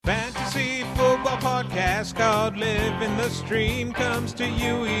podcast called Living the Stream comes to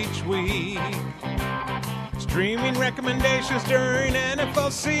you each week. Streaming recommendations during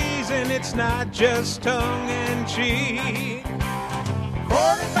NFL season, it's not just tongue-in-cheek.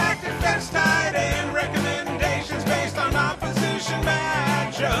 Quarterback, defense, tight end recommendations based on opposition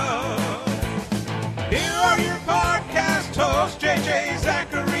matchup. Here are your podcast hosts, JJ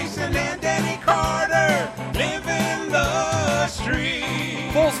Zacharyson and Danny Carter, living the stream.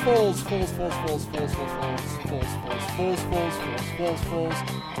 Foles.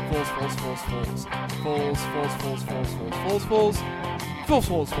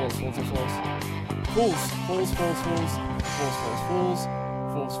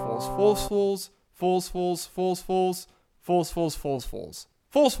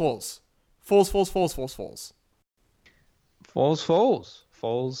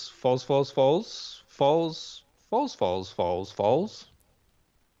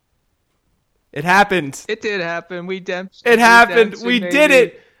 It happened. It did happen. We did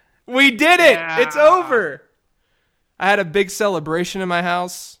it. We did it. Yeah. It's over. I had a big celebration in my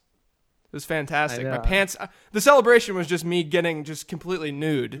house. It was fantastic. My pants. The celebration was just me getting just completely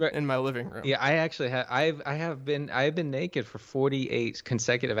nude in my living room. Yeah, I actually have. I've been naked for 48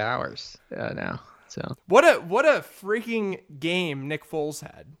 consecutive hours now. So what a freaking game Nick Foles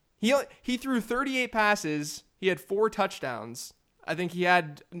had. He threw 38 passes. He had 4 touchdowns. I think he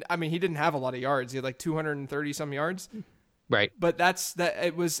didn't have a lot of yards. He had like 230 some yards. Right. But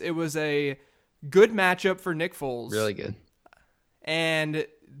it was a good matchup for Nick Foles. Really good. And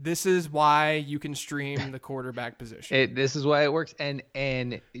this is why you can stream the quarterback position. This is why it works.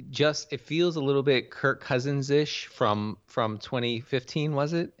 And just, it feels a little bit Kirk Cousins-ish from 2015,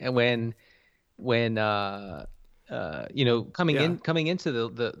 was it? And when coming into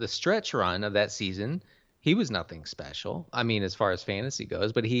the stretch run of that season, he was nothing special. I mean, as far as fantasy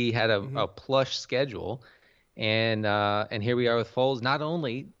goes, but he had a plush schedule, and here we are with Foles. Not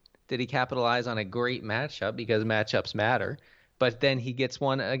only did he capitalize on a great matchup, because matchups matter, but then he gets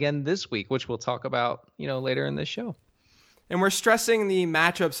one again this week, which we'll talk about, later in this show. And we're stressing the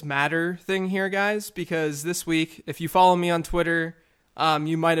matchups matter thing here, guys, because this week, if you follow me on Twitter,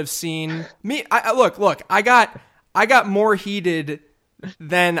 you might have seen me. Look, I got more heated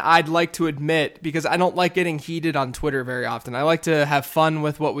than I'd like to admit, because I don't like getting heated on Twitter very often. I like to have fun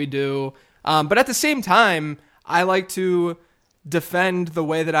with what we do. But at the same time, I like to defend the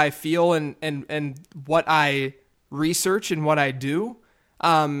way that I feel and what I research and what I do.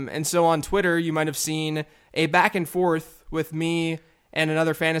 And so on Twitter, you might have seen a back and forth with me and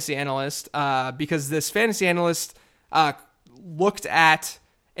another fantasy analyst, because this fantasy analyst looked at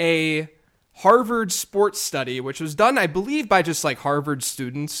a Harvard sports study, which was done, I believe, by just like Harvard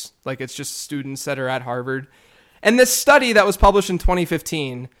students. Like, it's just students that are at Harvard. And this study that was published in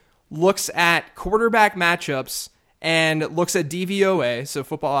 2015 looks at quarterback matchups and looks at DVOA, so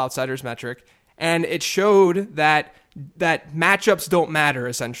Football Outsiders metric, and it showed that matchups don't matter,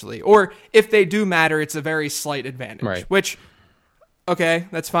 essentially. Or if they do matter, it's a very slight advantage. Right. Which, okay,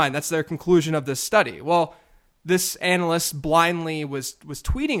 that's fine. That's their conclusion of this study. Well, this analyst blindly was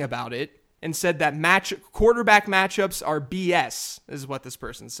tweeting about it and said that quarterback matchups are BS, is what this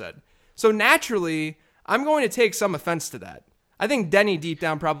person said. So naturally, I'm going to take some offense to that. I think Denny deep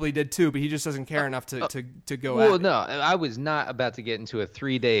down probably did too, but he just doesn't care enough to go at it. Well, no, I was not about to get into a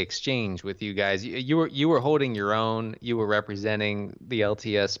 3-day exchange with you guys. You were holding your own. You were representing the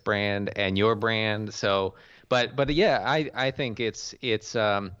LTS brand and your brand. So, but yeah, I think it's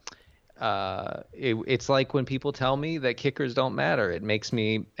like when people tell me that kickers don't matter. It makes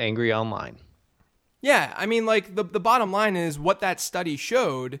me angry online. Yeah, I mean, like, the bottom line is what that study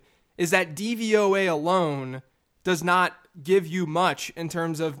showed is that DVOA alone does not give you much in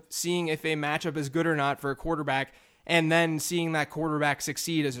terms of seeing if a matchup is good or not for a quarterback, and then seeing that quarterback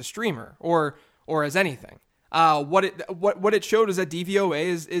succeed as a streamer or as anything. What it showed is that DVOA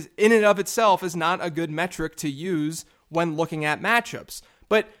is in and of itself is not a good metric to use when looking at matchups.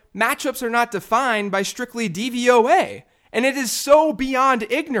 But matchups are not defined by strictly DVOA, and it is so beyond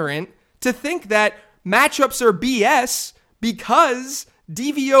ignorant to think that matchups are BS because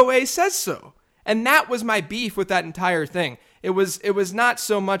DVOA says so. And that was my beef with that entire thing. It was not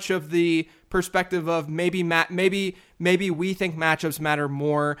so much of the perspective of maybe we think matchups matter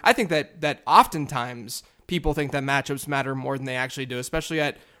more. I think that oftentimes people think that matchups matter more than they actually do, especially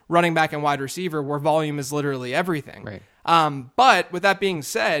at running back and wide receiver, where volume is literally everything. Right. But with that being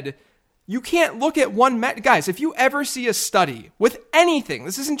said, you can't look at guys, if you ever see a study with anything,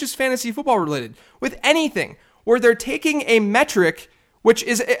 this isn't just fantasy football related, with anything where they're taking a metric which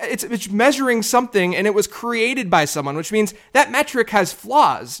is it's measuring something, and it was created by someone, which means that metric has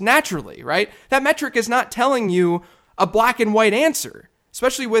flaws naturally, right? That metric is not telling you a black and white answer,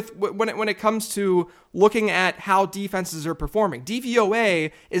 especially when it comes to looking at how defenses are performing.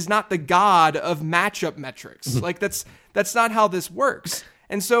 DVOA is not the god of matchup metrics. Like that's not how this works.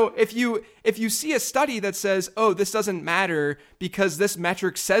 And so if you see a study that says, oh, this doesn't matter because this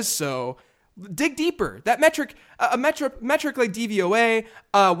metric says so, dig deeper. That metric, a metric like DVOA,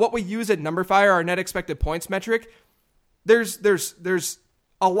 what we use at Numberfire, our net expected points metric, there's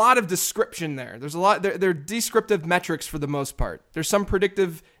a lot of description there. There's a lot. They're descriptive metrics for the most part. There's some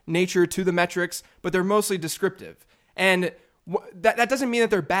predictive nature to the metrics, but they're mostly descriptive. And that doesn't mean that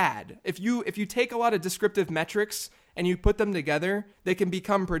they're bad. If you take a lot of descriptive metrics and you put them together, they can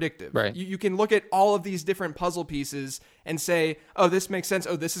become predictive. Right. You can look at all of these different puzzle pieces and say, oh, this makes sense.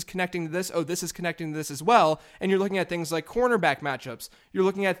 Oh, this is connecting to this. Oh, this is connecting to this as well. And you're looking at things like cornerback matchups. You're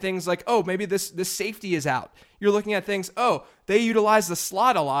looking at things like, oh, maybe this safety is out. You're looking at things, oh, they utilize the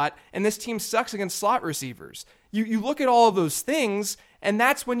slot a lot, and this team sucks against slot receivers. You look at all of those things, and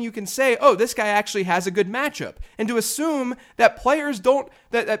that's when you can say, oh, this guy actually has a good matchup. And to assume that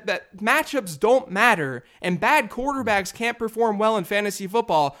that matchups don't matter and bad quarterbacks can't perform well in fantasy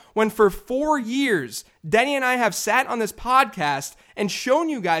football, when for 4 years, Denny and I have sat on this podcast and shown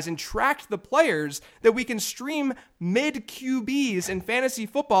you guys and tracked the players that we can stream mid QBs in fantasy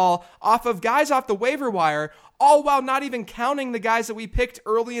football off of guys off the waiver wire, all while not even counting the guys that we picked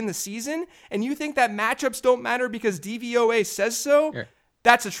early in the season, and you think that matchups don't matter because DVOA says so? Yeah.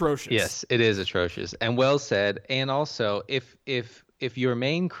 That's atrocious. Yes, it is atrocious, and well said. And also, if your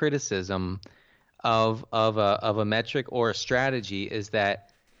main criticism of a metric or a strategy is that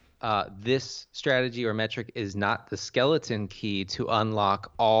this strategy or metric is not the skeleton key to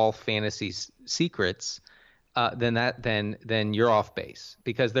unlock all fantasy secrets, then you're off base,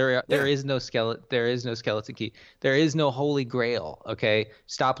 because there is no skeleton key. There is no holy grail. Okay,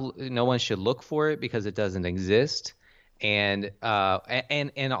 no one should look for it because it doesn't exist. And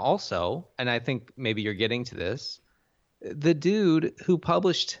also, and I think maybe you're getting to this, the dude who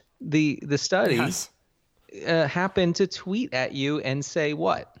published the study happened to tweet at you and say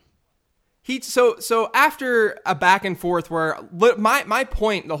what? So after a back and forth where my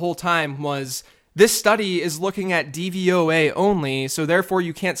point the whole time was, this study is looking at DVOA only, so therefore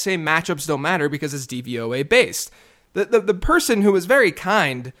you can't say matchups don't matter because it's DVOA based. The person who was very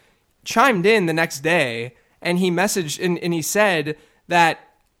kind chimed in the next day, and he messaged and he said that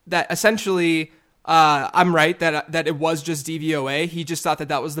essentially I'm right, that it was just DVOA. He just thought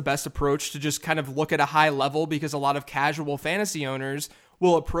that was the best approach to just kind of look at a high level, because a lot of casual fantasy owners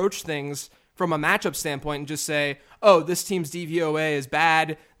will approach things from a matchup standpoint and just say, oh, this team's DVOA is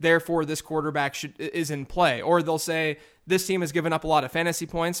bad, therefore this quarterback is in play. Or they'll say, this team has given up a lot of fantasy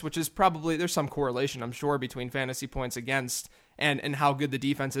points, which is probably, there's some correlation, I'm sure, between fantasy points against and how good the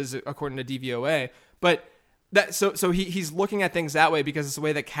defense is according to DVOA. But so he's looking at things that way because it's the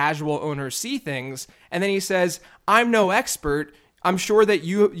way that casual owners see things. And then he says, I'm no expert. I'm sure that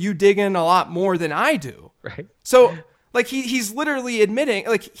you dig in a lot more than I do. Right. So like he's literally admitting,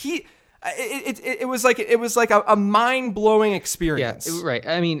 like it was like a mind-blowing experience. Yeah, right.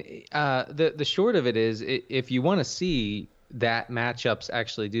 I mean, the short of it is, if you want to see that matchups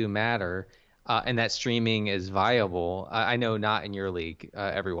actually do matter, and that streaming is viable, I know not in your league,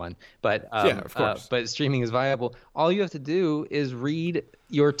 everyone, but of course. But streaming is viable. All you have to do is read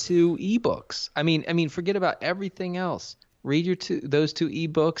your 2 ebooks. I mean, forget about everything else. Read those 2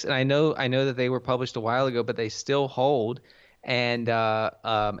 ebooks, and I know that they were published a while ago, but they still hold. And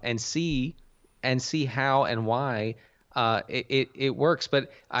see how and why it works.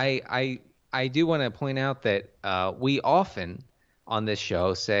 But I do want to point out that we often on this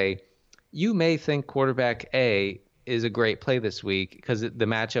show say, you may think quarterback A is a great play this week because the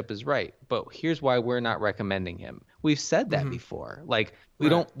matchup is right, but here's why we're not recommending him. We've said that before. Like we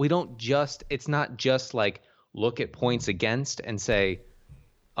don't just, it's not just like look at points against and say,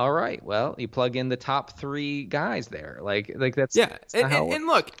 all right, well, you plug in the top 3 guys there. Like that's and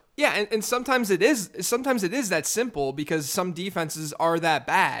look, and sometimes it is that simple, because some defenses are that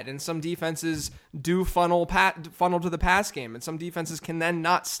bad, and some defenses do funnel to the pass game, and some defenses can then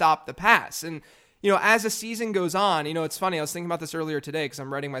not stop the pass. And as the season goes on, it's funny. I was thinking about this earlier today because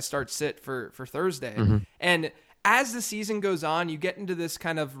I'm writing my start sit for Thursday, and as the season goes on, you get into this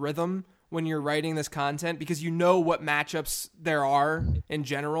kind of rhythm when you're writing this content, because you know what matchups there are in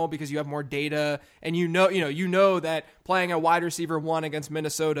general, because you have more data, and you know that playing a wide receiver 1 against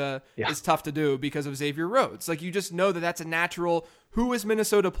Minnesota is tough to do because of Xavier Rhodes. Like, you just know that that's a natural, who is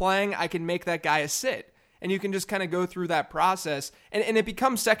Minnesota playing? I can make that guy a sit. and you can just kind of go through that process, and it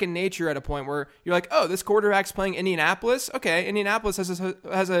becomes second nature at a point where you're like, oh, this quarterback's playing Indianapolis. Okay, Indianapolis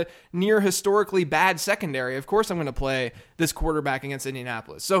has a near historically bad secondary. Of course I'm going to play this quarterback against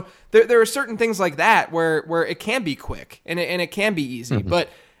Indianapolis. So there are certain things like that where it can be quick and it can be easy. Mm-hmm. But,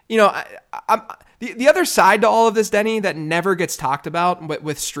 I'm the other side to all of this, Denny, that never gets talked about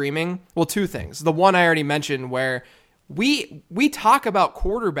with streaming, well, two things. The one I already mentioned, where we talk about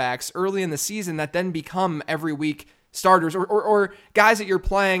quarterbacks early in the season that then become every week starters or guys that you're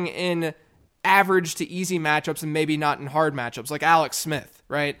playing in average to easy matchups and maybe not in hard matchups, like Alex Smith,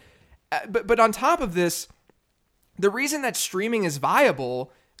 right? But on top of this, the reason that streaming is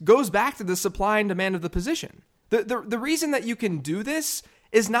viable goes back to the supply and demand of the position. The reason that you can do this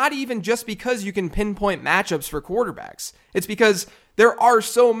is not even just because you can pinpoint matchups for quarterbacks. It's because there are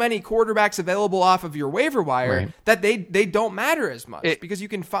so many quarterbacks available off of your waiver wire that they don't matter as much because you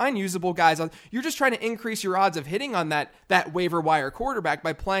can find usable guys. You're just trying to increase your odds of hitting on that waiver wire quarterback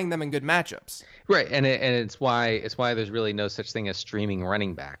by playing them in good matchups. Right, and it's why there's really no such thing as streaming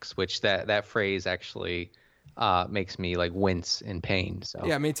running backs, which that phrase actually makes me like wince in pain. So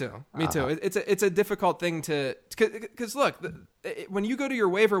yeah, me too. It's a difficult thing because look, when you go to your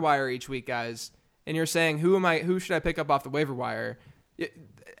waiver wire each week, guys, and you're saying who should I pick up off the waiver wire?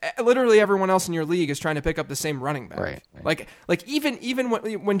 Literally everyone else in your league is trying to pick up the same running back. Right. Like even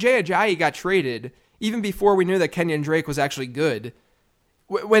when Jay Ajayi got traded, even before we knew that Kenyon Drake was actually good,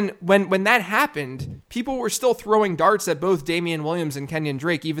 when that happened, people were still throwing darts at both Damian Williams and Kenyon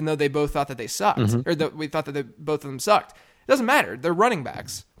Drake, even though they both thought that they sucked, or that we thought that both of them sucked. It doesn't matter. They're running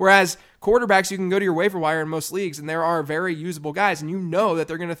backs. Whereas quarterbacks, you can go to your waiver wire in most leagues, and there are very usable guys, and you know that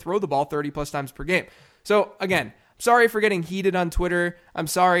they're going to throw the ball 30-plus times per game. So, again, sorry for getting heated on Twitter. I'm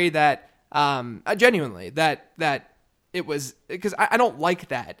sorry that, genuinely, that it was, because I don't like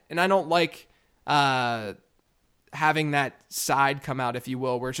that, and I don't like having that side come out, if you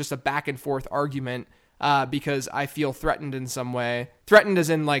will, where it's just a back-and-forth argument because I feel threatened in some way. Threatened as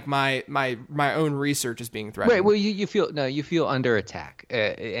in like my own research is being threatened. Right. Well, you feel under attack,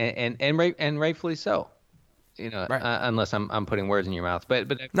 and rightfully so. Right. Unless I'm putting words in your mouth, but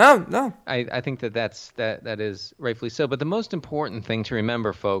no. I think that is rightfully so. But the most important thing to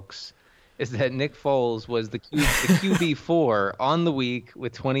remember, folks, is that Nick Foles was the QB4 on the week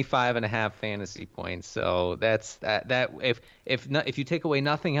with 25.5 fantasy points. So that's that. If you take away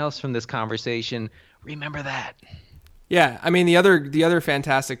nothing else from this conversation, remember that. Yeah, I mean the other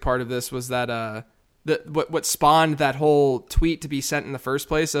fantastic part of this was that what spawned that whole tweet to be sent in the first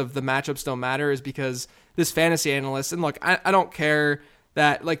place of the matchups don't matter is because this fantasy analyst, and look, I don't care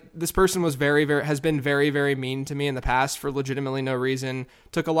that like this person was has been very, very mean to me in the past for legitimately no reason,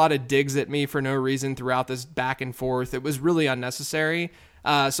 took a lot of digs at me for no reason throughout this back and forth. It was really unnecessary.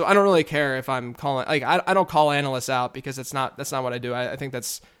 So I don't really care if I'm calling, like, I don't call analysts out because that's not what I do. I think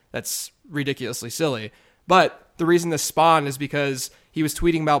that's ridiculously silly. But the reason this spawned is because he was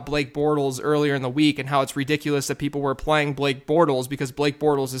tweeting about Blake Bortles earlier in the week and how it's ridiculous that people were playing Blake Bortles because Blake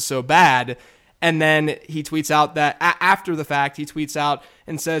Bortles is so bad. And then he tweets out that after the fact, he tweets out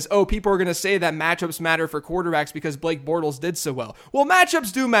and says, oh, people are going to say that matchups matter for quarterbacks because Blake Bortles did so well. Well,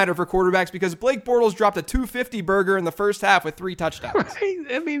 matchups do matter for quarterbacks because Blake Bortles dropped a 250 burger in the first half with 3 touchdowns. Right.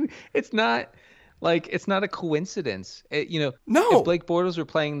 I mean, it's not a coincidence. No. If Blake Bortles were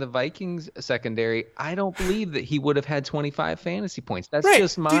playing the Vikings secondary, I don't believe that he would have had 25 fantasy points. That's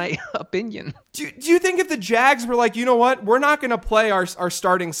just my opinion. Do you think if the Jags were like, you know what, we're not going to play our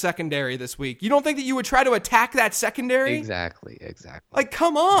starting secondary this week, you don't think that you would try to attack that secondary? Exactly. Like,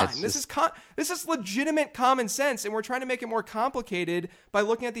 come on. This is legitimate common sense, and we're trying to make it more complicated by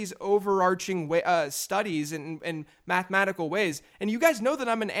looking at these overarching studies and mathematical ways. And you guys know that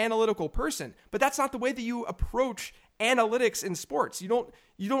I'm an analytical person, but that's not the way that you approach analytics in sports. You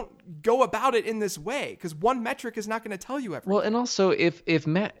don't go about it in this way because one metric is not going to tell you everything. Well, and also if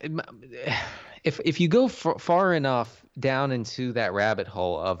you go far enough down into that rabbit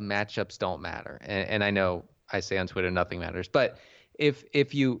hole of matchups don't matter, and I know I say on Twitter nothing matters, but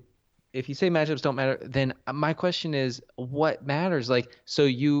if you say matchups don't matter, then my question is what matters? Like, so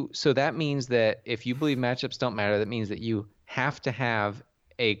that means that if you believe matchups don't matter, that means that you have to have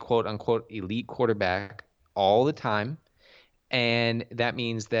a quote unquote elite quarterback all the time. And that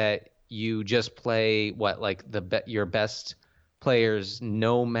means that you just play your best players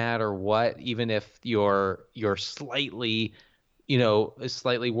no matter what, even if your slightly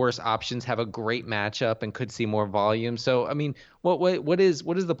worse options have a great matchup and could see more volume. So, I mean, what is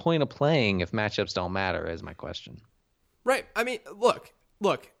the point of playing if matchups don't matter is my question. Right. I mean, look,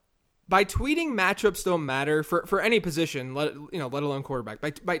 by tweeting matchups don't matter for any position, let alone quarterback,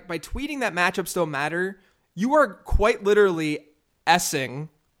 by tweeting that matchups don't matter, you are quite literally S-ing.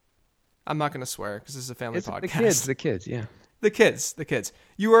 I'm not going to swear because this is a family podcast. The kids, yeah. The kids.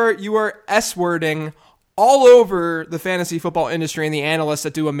 You are S-wording all over the fantasy football industry and the analysts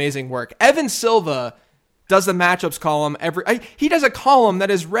that do amazing work. Evan Silva does the matchups column he does a column that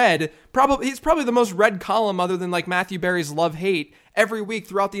is read, he's probably the most read column other than like Matthew Berry's love-hate every week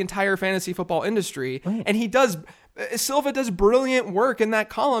throughout the entire fantasy football industry. Right. And Silva does brilliant work in that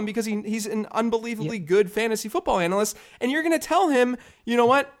column because he's an unbelievably good fantasy football analyst. And you're going to tell him, you know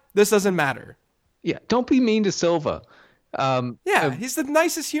what? This doesn't matter. Yeah. Don't be mean to Silva. He's the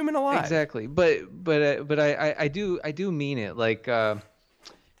nicest human alive. Exactly. But I do mean it. Like,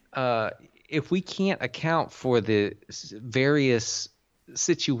 if we can't account for the various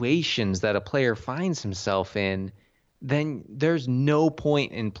situations that a player finds himself in, then there's no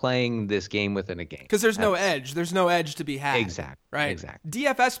point in playing this game within a game. Because there's no edge. There's no edge to be had. Exactly. Right? Exactly.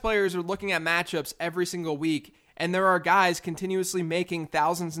 DFS players are looking at matchups every single week, and there are guys continuously making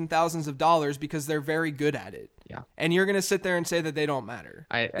thousands and thousands of dollars because they're very good at it. Yeah. And you're going to sit there and say that they don't matter.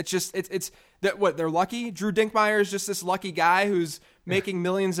 It's that what they're lucky. Drew Dinkmeyer is just this lucky guy who's making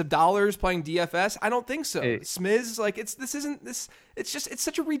millions of dollars playing DFS. I don't think so. Smiz, like it's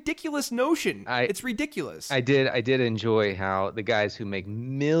such a ridiculous notion. It's ridiculous. I did enjoy how the guys who make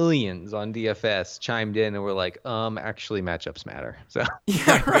millions on DFS chimed in and were like, actually matchups matter. So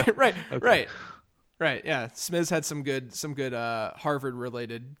yeah, right. Yeah, Smiz had some good Harvard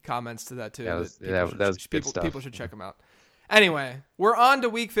related comments to that too. That was good stuff. People should check them out. Anyway, we're on to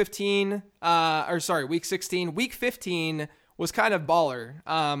week 15. Week 16. Week 15 was kind of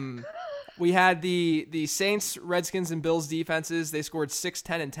baller. We had the Saints, Redskins, and Bills defenses. They scored 6,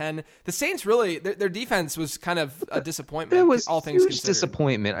 10, and 10. The Saints really, their defense was kind of a disappointment. It was all things huge considered.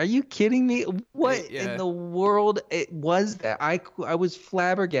 Disappointment. Are you kidding me? What in the world it was that? I was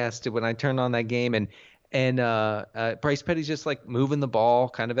flabbergasted when I turned on that game and Bryce Petty's just like moving the ball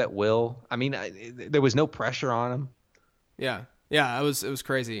kind of at will. I mean, there was no pressure on him. Yeah, it was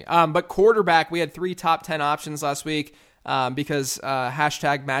crazy. But quarterback, we had 3 top 10 options last week. Because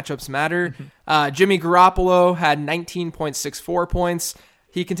hashtag matchups matter. Jimmy Garoppolo had 19.64 points.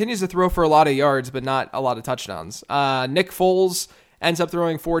 He continues to throw for a lot of yards, but not a lot of touchdowns. Nick Foles ends up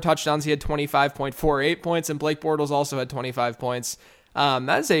throwing 4 touchdowns. He had 25.48 points, and Blake Bortles also had 25 points.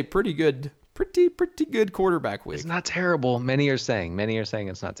 That is a pretty good quarterback week. It's not terrible. Many are saying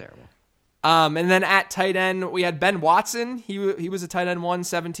it's not terrible. And then at tight end, we had Ben Watson. He was a tight end 1,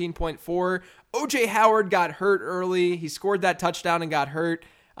 17.4. OJ Howard got hurt early. He scored that touchdown and got hurt,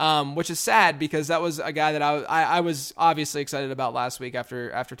 which is sad because that was a guy that I was obviously excited about last week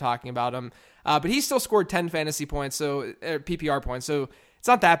after talking about him. But he still scored 10 fantasy points, so PPR points. So it's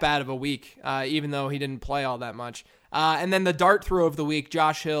not that bad of a week, even though he didn't play all that much. And then the dart throw of the week,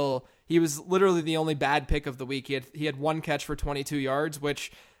 Josh Hill. He was literally the only bad pick of the week. He had 1 catch for 22 yards,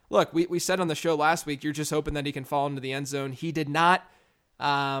 which. Look, we said on the show last week, you're just hoping that he can fall into the end zone. He did not.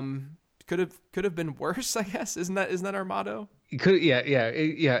 Could have been worse, I guess. Isn't that our motto? Yeah.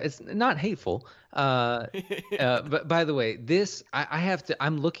 It's not hateful. But by the way, this I have to.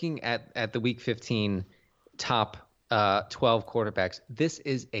 I'm looking at the Week 15 top 12 quarterbacks. This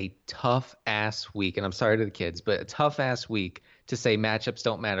is a tough ass week, and I'm sorry to the kids, but a tough ass week to say matchups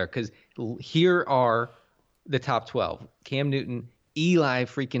don't matter because here are the top 12: Cam Newton, Eli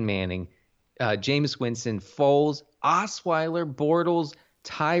freaking Manning, Jameis Winston, Foles, Osweiler, Bortles,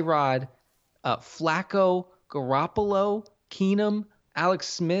 Tyrod, Flacco, Garoppolo, Keenum, Alex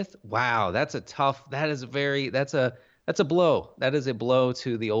Smith. Wow, that's a blow. That is a blow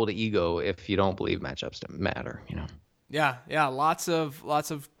to the old ego if you don't believe matchups matter, you know. Yeah, lots of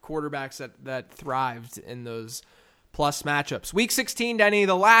quarterbacks that thrived in those plus matchups. Week 16, Denny,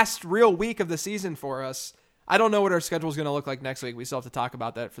 the last real week of the season for us. I don't know what our schedule is going to look like next week. We still have to talk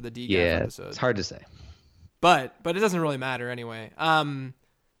about that for the DGAF episode. It's hard to say. But it doesn't really matter anyway,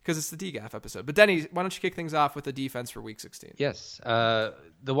 because it's the DGAF episode. But Denny, why don't you kick things off with the defense for Week 16? Yes, the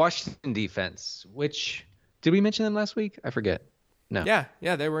Washington defense. Which did we mention them last week? I forget. No.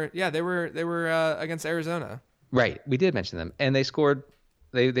 Yeah, they were against Arizona. Right, we did mention them, and they scored.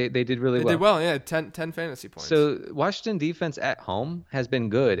 They did really well. They did well, yeah, 10 fantasy points. So Washington defense at home has been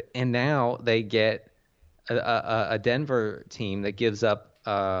good, and now they get a Denver team that gives up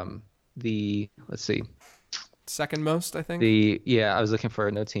second most, I think. I was looking for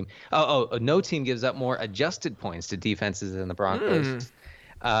a no team. A no team gives up more adjusted points to defenses than the Broncos.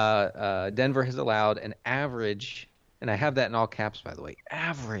 Denver has allowed an average, and I have that in all caps, by the way,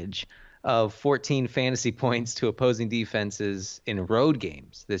 average of 14 fantasy points to opposing defenses in road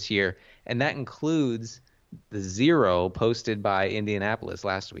games this year, and that includes the 0 posted by Indianapolis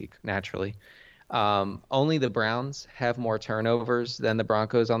last week, naturally. Only the Browns have more turnovers than the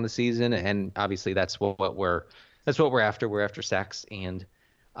Broncos on the season, and obviously that's what we're after. We're after sacks and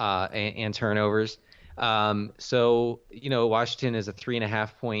turnovers. So Washington is a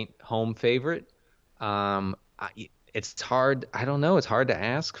 3.5 point home favorite. It's hard. I don't know. It's hard to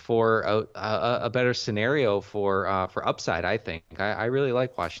ask for a better scenario for upside. I think I really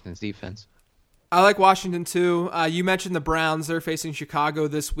like Washington's defense. I like Washington too. You mentioned the Browns. They're facing Chicago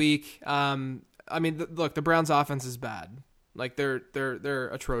this week. Look, the Browns' offense is bad. Like they're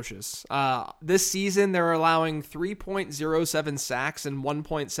atrocious. This season, they're allowing 3.07 sacks and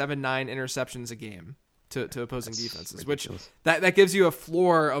 1.79 interceptions a game to opposing defenses, which that gives you a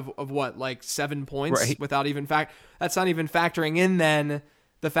floor of what, like 7 points, right? Without even that's not even factoring in then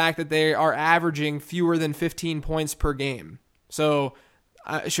the fact that they are averaging fewer than 15 points per game. So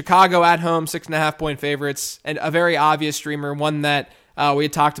Chicago at home, 6.5 point favorites, and a very obvious streamer, one that we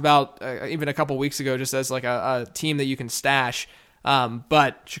had talked about even a couple weeks ago, just as like a team that you can stash.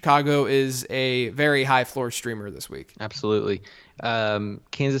 But Chicago is a very high floor streamer this week. Absolutely.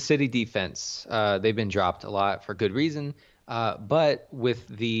 Kansas City defense, they've been dropped a lot for good reason. But with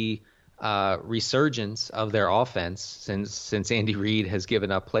the resurgence of their offense since Andy Reid has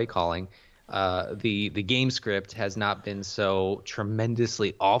given up play calling, the game script has not been so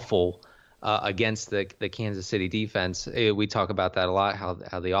tremendously awful against the Kansas City defense. We talk about that a lot,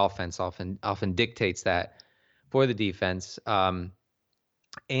 how the offense often dictates that for the defense. And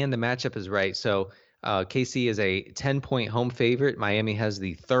the matchup is right. So KC is a 10-point home favorite. Miami has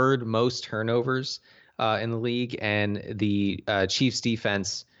the third most turnovers in the league, and the Chiefs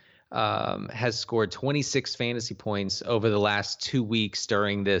defense has scored 26 fantasy points over the last 2 weeks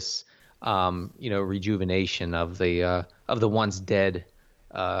during this rejuvenation of the once dead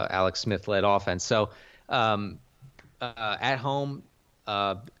Alex Smith-led offense. So at home,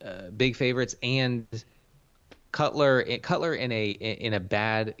 big favorites, and Cutler in a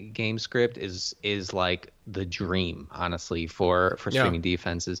bad game script is like the dream, honestly, for streaming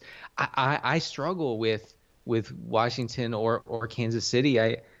defenses. I struggle with Washington or Kansas City.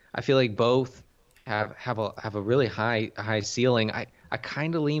 I feel like both have a really high ceiling. I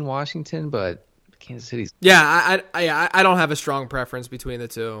kind of lean Washington, but Kansas City's. Yeah, I don't have a strong preference between the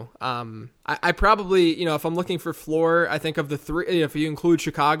two. I probably, if I'm looking for floor, I think of the three. If you include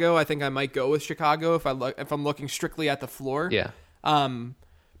Chicago, I think I might go with Chicago if I'm looking strictly at the floor. Yeah.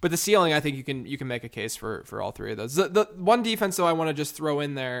 But the ceiling, I think you can make a case for all three of those. The one defense though I want to just throw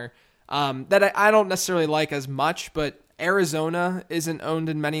in there that I don't necessarily like as much, but Arizona isn't owned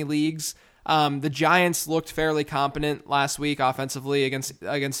in many leagues. The Giants looked fairly competent last week offensively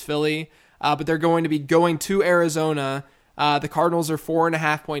against Philly. But they're going to be going to Arizona. The Cardinals are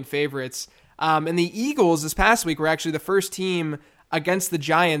 4.5 point favorites. And the Eagles this past week were actually the first team against the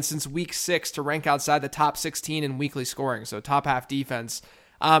Giants since week 6 to rank outside the top 16 in weekly scoring, so top half defense.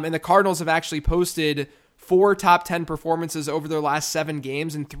 And the Cardinals have actually posted 4 top 10 performances over their last 7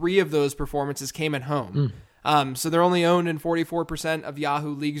 games, and 3 of those performances came at home. So they're only owned in 44% of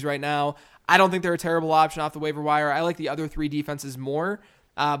Yahoo leagues right now. I don't think they're a terrible option off the waiver wire. I like the other 3 defenses more.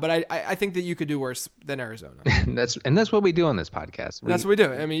 But I think that you could do worse than Arizona. that's what we do on this podcast. That's what we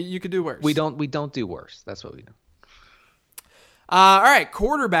do. I mean, you could do worse. We don't do worse. That's what we do. All right,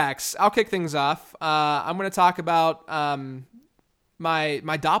 quarterbacks. I'll kick things off. I'm going to talk about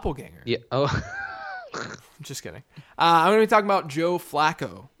my doppelganger. Yeah. Oh. Just kidding. I'm going to be talking about Joe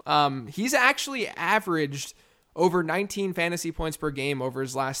Flacco. He's actually averaged over 19 fantasy points per game over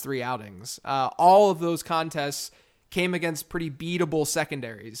his last 3 outings. All of those contests came against pretty beatable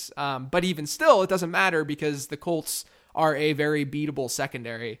secondaries. But even still, it doesn't matter because the Colts are a very beatable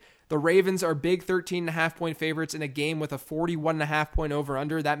secondary. The Ravens are big 13.5 point favorites in a game with a 41.5 point over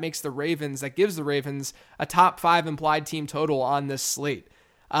under. That gives the Ravens a top 5 implied team total on this slate.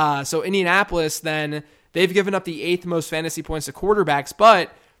 So Indianapolis, then, they've given up the 8th most fantasy points to quarterbacks,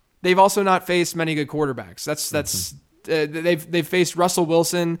 but they've also not faced many good quarterbacks. They've faced Russell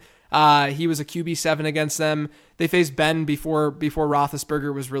Wilson. He was a QB7 against them. They faced Ben before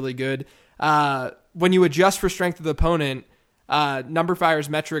Roethlisberger was really good. When you adjust for strength of the opponent, NumberFire's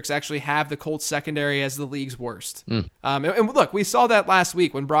metrics actually have the Colts secondary as the league's worst. And look, we saw that last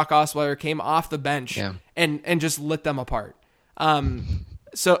week when Brock Osweiler came off the bench and just lit them apart.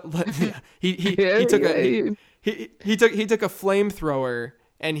 So he took a flamethrower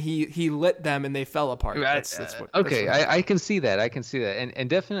and he lit them and they fell apart. I can see that. And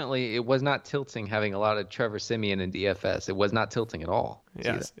definitely it was not tilting having a lot of Trevor Siemian in DFS. It was not tilting at all.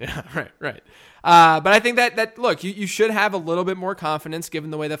 Yes. Yeah. Right. But I think that look, you should have a little bit more confidence given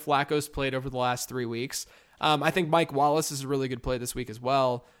the way that Flacco's played over the last 3 weeks. I think Mike Wallace is a really good play this week as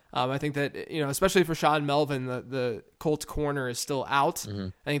well. I think that, especially for Sean Melvin, the Colts corner is still out. Mm-hmm.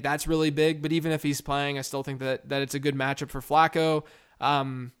 I think that's really big. But even if he's playing, I still think that it's a good matchup for Flacco.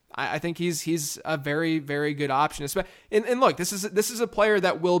 I think he's a very, very good option. And look, this is a player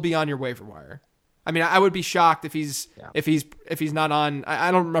that will be on your waiver wire. I mean, I would be shocked if he's not on.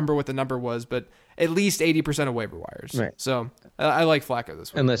 I don't remember what the number was, but at least 80% of waiver wires. Right. So I like Flacco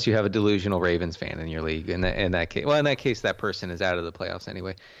this week. Unless you have a delusional Ravens fan in your league, in that case, that person is out of the playoffs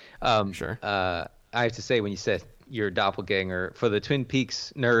anyway. Sure. I have to say, when you said your doppelganger, for the Twin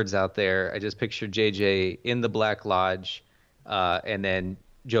Peaks nerds out there, I just pictured JJ in the Black Lodge, and then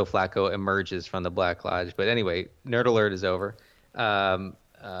Joe Flacco emerges from the Black Lodge. But anyway, nerd alert is over. I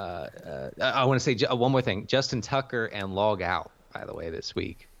want to say one more thing: Justin Tucker and log out, by the way, this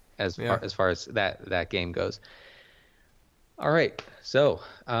week. As far as that game goes. All right. So,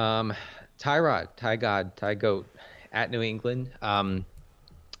 Tyrod, Ty Goat at New England.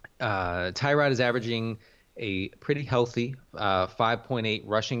 Tyrod is averaging a pretty healthy 5.8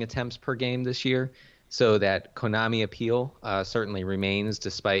 rushing attempts per game this year. So that Konami appeal certainly remains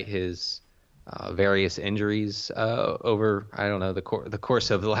despite his various injuries over, I don't know, the course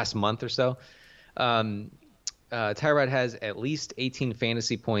of the last month or so. Tyrod has at least 18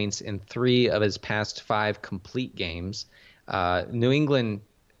 fantasy points in 3 of his past 5 complete games. New England,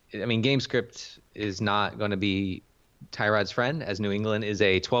 I mean, game script is not going to be Tyrod's friend, as New England is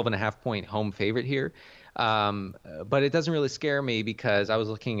a 12.5 point home favorite here. But it doesn't really scare me because I was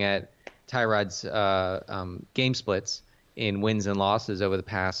looking at Tyrod's game splits in wins and losses over the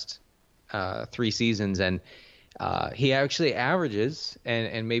past 3 seasons, and he actually averages,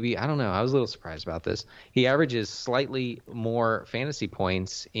 and maybe, I don't know, I was a little surprised about this. He averages slightly more fantasy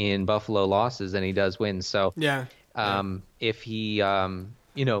points in Buffalo losses than he does wins. So if he,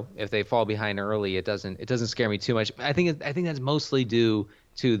 if they fall behind early, it doesn't scare me too much. I think that's mostly due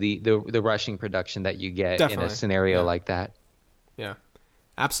to the rushing production that you get in a scenario like that. Yeah,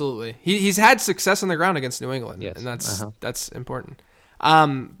 absolutely. He's had success on the ground against New England, yes. And that's important.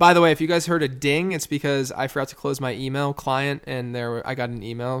 By the way, if you guys heard a ding, it's because I forgot to close my email client, and I got an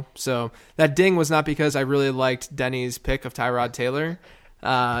email. So that ding was not because I really liked Denny's pick of Tyrod Taylor.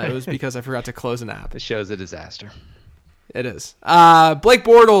 It was because I forgot to close an app. The show's a disaster. It is. Blake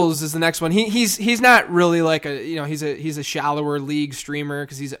Bortles is the next one. He's not really like he's a shallower league streamer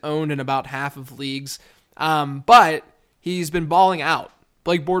because he's owned in about half of leagues. But he's been balling out.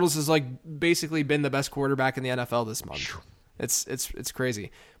 Blake Bortles has basically been the best quarterback in the NFL this month. It's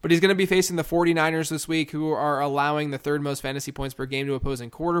crazy. But he's going to be facing the 49ers this week, who are allowing the 3rd most fantasy points per game to opposing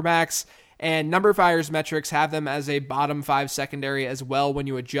quarterbacks. And Number Fire's metrics have them as a bottom 5 secondary as well when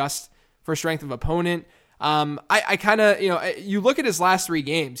you adjust for strength of opponent. I kind of, you look at his last 3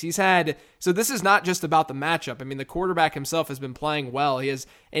 games, he's had, so this is not just about the matchup. I mean, the quarterback himself has been playing well. He has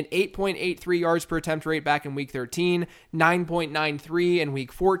an 8.83 yards per attempt rate back in week 13, 9.93 in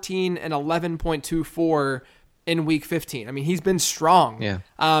week 14, and 11.24 in week 15. I mean, he's been strong. Yeah.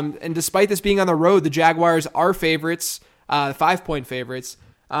 And despite this being on the road, the Jaguars are favorites, 5-point favorites.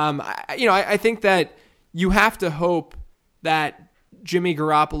 I think that you have to hope that Jimmy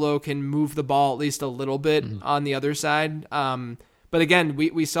Garoppolo can move the ball at least a little bit on the other side. But again,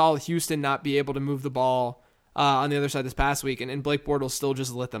 we saw Houston not be able to move the ball on the other side this past week, and Blake Bortles still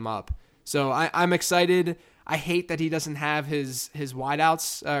just lit them up. So I'm excited. I hate that he doesn't have his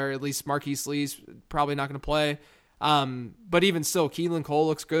wideouts, or at least Marquise Lee's probably not going to play. But even still, Keelan Cole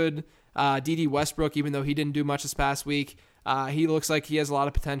looks good. D.D. Westbrook, even though he didn't do much this past week, he looks like he has a lot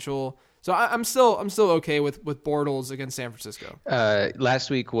of potential. So I'm still okay with Bortles against San Francisco. Last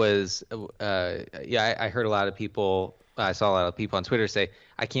week was I heard a lot of people. I saw a lot of people on Twitter say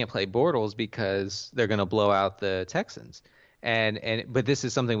I can't play Bortles because they're going to blow out the Texans. But this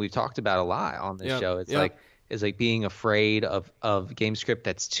is something we've talked about a lot on this show. It's like being afraid of game script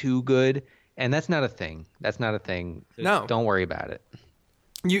that's too good, and that's not a thing. No, don't worry about it.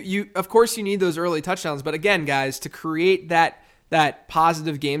 You of course you need those early touchdowns, but again, guys, to create that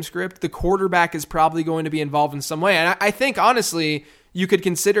positive game script, the quarterback is probably going to be involved in some way. And I think honestly, you could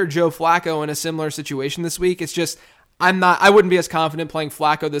consider Joe Flacco in a similar situation this week. It's just I wouldn't be as confident playing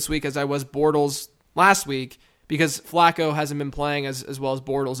Flacco this week as I was Bortles last week, because Flacco hasn't been playing as well as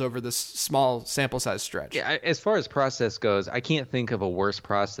Bortles over this small sample size stretch. Yeah, as far as process goes, I can't think of a worse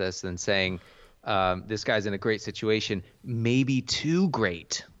process than saying this guy's in a great situation, maybe too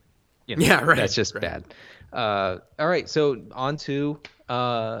great. Yeah, right. That's just bad. All right, so on to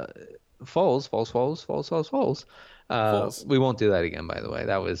Foles. We won't do that again, by the way.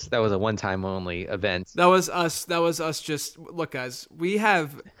 That was a one-time only event. That was us just, look, guys, we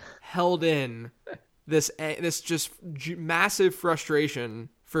have held in this just massive frustration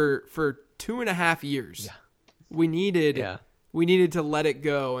for 2.5 years. Yeah. We needed to let it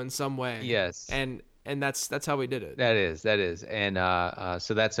go in some way. Yes. And that's how we did it. That is. And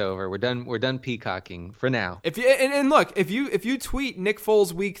so that's over. We're done peacocking for now. If you and look, if you tweet Nick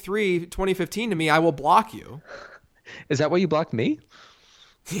Foles week 3 2015 to me, I will block you. Is that why you blocked me?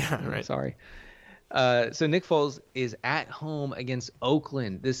 Yeah, right. Sorry. So Nick Foles is at home against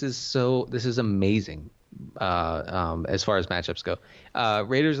Oakland. This is amazing. As far as matchups go,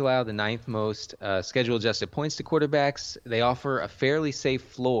 Raiders allow the 9th most schedule adjusted points to quarterbacks. They offer a fairly safe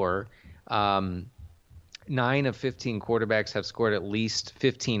floor. 9 of 15 quarterbacks have scored at least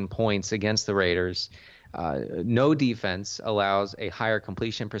 15 points against the Raiders. No defense allows a higher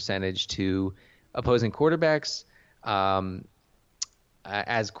completion percentage to opposing quarterbacks.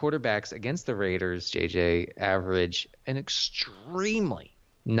 As quarterbacks against the Raiders, JJ average an extremely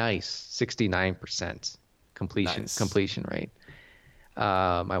nice 69% completion rate.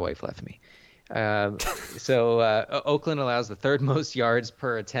 My wife left me. So Oakland allows the 3rd most yards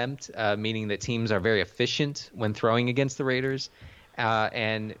per attempt, meaning that teams are very efficient when throwing against the Raiders.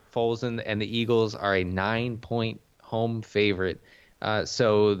 And Foles and the Eagles are a 9-point home favorite.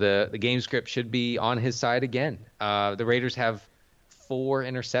 So the game script should be on his side again. The Raiders have 4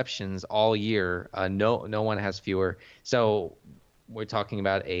 interceptions all year. No one has fewer. So we're talking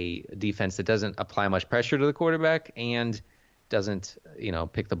about a defense that doesn't apply much pressure to the quarterback and doesn't,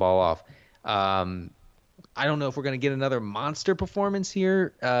 pick the ball off. I don't know if we're going to get another monster performance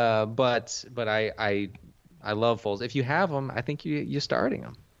here, but I love Foles. If you have him, I think you're starting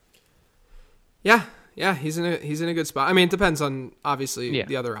him. Yeah, he's in a good spot. I mean, it depends on obviously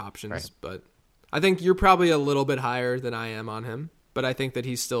the other options, right. But I think you're probably a little bit higher than I am on him. But I think that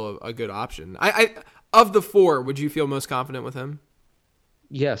he's still a good option. I of the 4, would you feel most confident with him?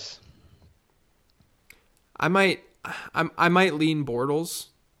 Yes. I might lean Bortles,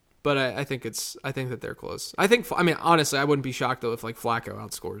 but I think that they're close. Honestly, I wouldn't be shocked though if like Flacco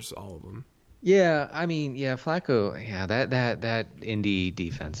outscores all of them. Yeah, Flacco. Yeah, that Indy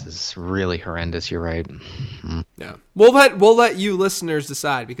defense is really horrendous. You're right. Mm-hmm. Yeah, we'll let you listeners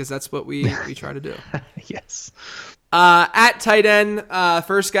decide because that's what we try to do. Yes. At tight end,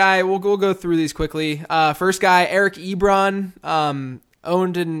 first guy, we'll go through these quickly. First guy, Eric Ebron,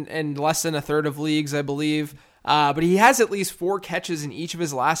 owned in less than a third of leagues, I believe. But he has at least 4 catches in each of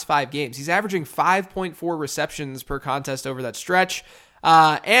his last 5 games. He's averaging 5.4 receptions per contest over that stretch.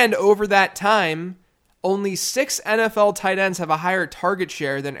 And over that time, only 6 NFL tight ends have a higher target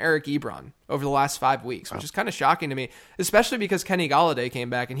share than Eric Ebron over the last 5 weeks, which is kind of shocking to me, especially because Kenny Golladay came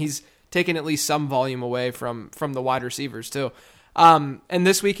back and he's taking at least some volume away from the wide receivers too. And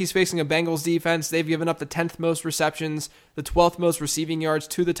this week he's facing a Bengals defense. They've given up the 10th most receptions, the 12th most receiving yards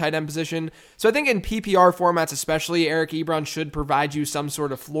to the tight end position. So I think in PPR formats especially, Eric Ebron should provide you some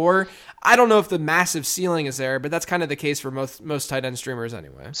sort of floor. I don't know if the massive ceiling is there, but that's kind of the case for most tight end streamers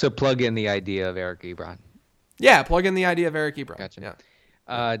anyway. So plug in the idea of Eric Ebron. Yeah, plug in the idea of Eric Ebron. Gotcha.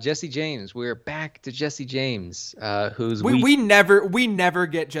 Yeah. Jesse James. We're back to Jesse James, who's we never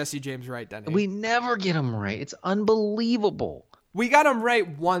get Jesse James right, Denny. We never get him right. It's unbelievable. We got him right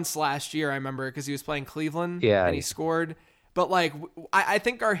once last year, I remember, because he was playing Cleveland and he scored. But like, I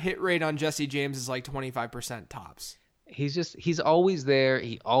think our hit rate on Jesse James is like 25% tops. He's always there.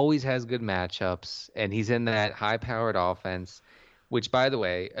 He always has good matchups, and he's in that high-powered offense. Which, by the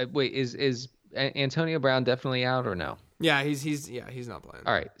way, is Antonio Brown definitely out or no? Yeah, he's not playing.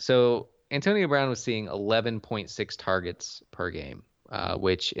 All right, so Antonio Brown was seeing 11.6 targets per game,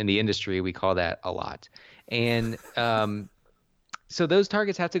 which in the industry we call that a lot. And so those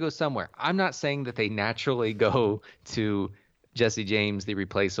targets have to go somewhere. I'm not saying that they naturally go to Jesse James, the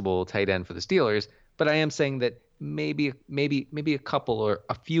replaceable tight end for the Steelers, but I am saying that maybe a couple or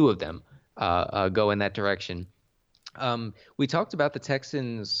a few of them go in that direction. We talked about the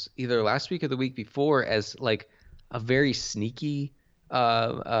Texans either last week or the week before as like a very sneaky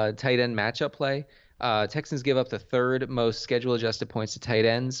tight end matchup play. Texans give up the 3rd most schedule adjusted points to tight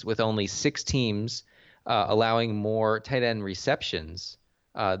ends, with only 6 teams allowing more tight end receptions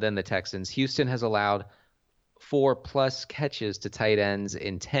than the Texans. Houston has allowed 4+ catches to tight ends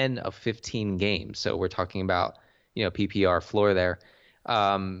in 10 of 15 games. So we're talking about, PPR floor there.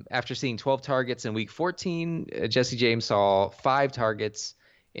 After seeing 12 targets in week 14, Jesse James saw 5 targets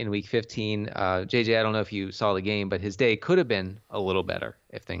in week 15. JJ, I don't know if you saw the game, but his day could have been a little better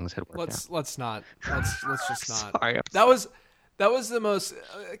if things had worked out. Let's just not. Sorry. That was the most.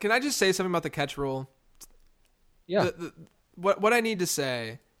 Can I just say something about the catch rule? Yeah. What I need to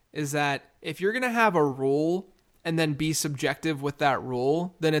say is that if you're gonna have a rule and then be subjective with that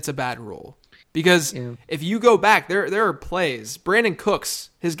rule, then it's a bad rule. Because if you go back, there are plays. Brandon Cooks,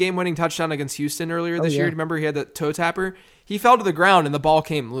 his game-winning touchdown against Houston earlier this year, remember he had the toe tapper? He fell to the ground and the ball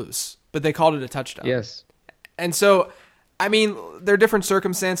came loose, but they called it a touchdown. Yes. And so, I mean, there are different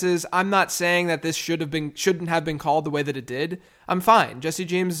circumstances. I'm not saying that this shouldn't have been called the way that it did. I'm fine. Jesse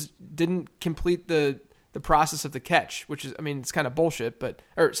James didn't complete the process of the catch, which is, I mean, it's kind of bullshit,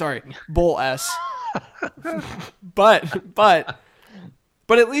 bull S.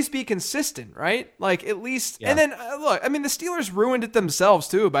 But at least be consistent, right? Like, at least, and then look, I mean, the Steelers ruined it themselves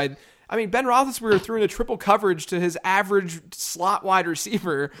too Ben Roethlisberger threw in a triple coverage to his average slot wide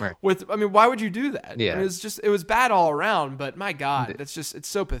receiver why would you do that? Yeah. It was bad all around, but my God, it's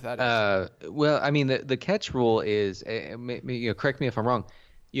so pathetic. Well, I mean, the catch rule is, correct me if I'm wrong,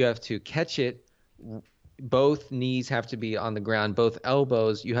 you have to catch it, both knees have to be on the ground, both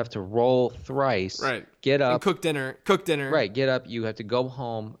elbows, you have to roll thrice, right? Get up, and cook dinner, right? Get up, you have to go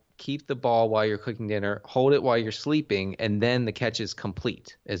home, keep the ball while you're cooking dinner, hold it while you're sleeping, and then the catch is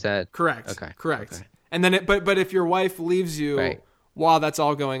complete. Is that correct? Okay, correct. Okay. And then but if your wife leaves you while that's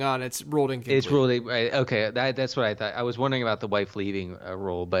all going on, it's ruled incomplete. It's ruled right. Okay, that's what I thought. I was wondering about the wife leaving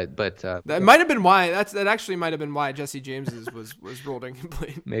rule, but that might have been why. That actually might have been why Jesse James's was ruled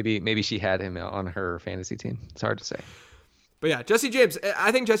incomplete. Maybe she had him on her fantasy team. It's hard to say. But yeah, Jesse James.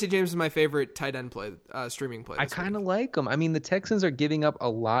 I think Jesse James is my favorite tight end streaming play. I kind of like him. I mean, the Texans are giving up a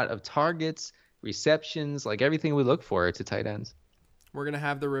lot of targets, receptions, like everything we look for to tight ends. We're gonna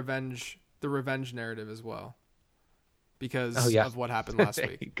have the revenge narrative as well, because of what happened last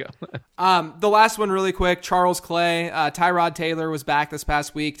week. There you go. The last one really quick, Charles Clay. Tyrod Taylor was back this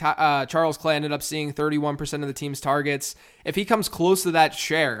past week. Charles Clay ended up seeing 31% of the team's targets. If he comes close to that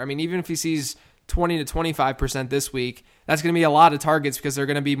share, I mean, even if he sees 20 to 25% this week, that's going to be a lot of targets because they're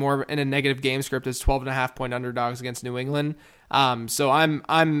going to be more in a negative game script as 12.5-point underdogs against New England. So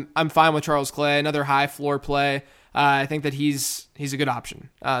I'm fine with Charles Clay. Another high floor play. I think that he's a good option.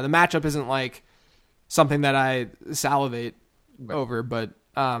 The matchup isn't like something that I salivate over, but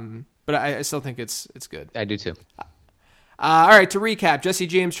I still think it's good. I do too. All right, to recap, Jesse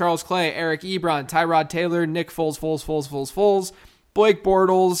James, Charles Clay, Eric Ebron, Tyrod Taylor, Nick Foles, Blake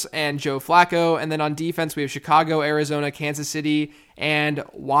Bortles, and Joe Flacco. And then on defense, we have Chicago, Arizona, Kansas City, and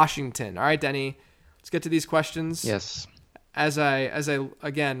Washington. All right, Denny, let's get to these questions. Yes. As I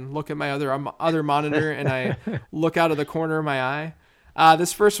again look at my other monitor and I look out of the corner of my eye.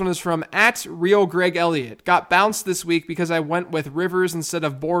 This first one is from @RealGregElliott. Got bounced this week because I went with Rivers instead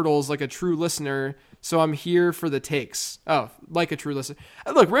of Bortles like a true listener, so I'm here for the takes. Oh, like a true listener.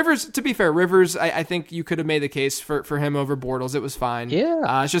 Look, Rivers, to be fair, I think you could have made the case for him over Bortles. It was fine.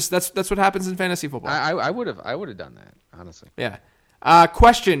 Yeah. It's just that's what happens in fantasy football. I would have done that, honestly. Yeah.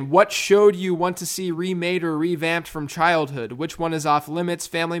 Question: what show do you want to see remade or revamped from childhood? Which one is off limits?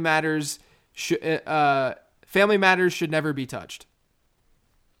 Family Matters should never be touched.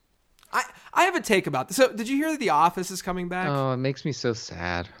 I have a take about this. So, did you hear that The Office is coming back? Oh, it makes me so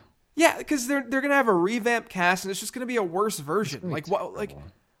sad. Yeah, because they're gonna have a revamped cast, and it's just gonna be a worse version. Like what? Like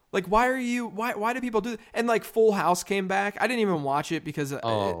why are you? Why do people do? And like Full House came back. I didn't even watch it because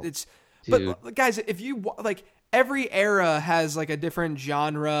it's. Dude. But guys, if you like. Every era has like a different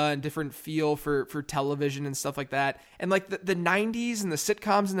genre and different feel for television and stuff like that. And like the 90s and the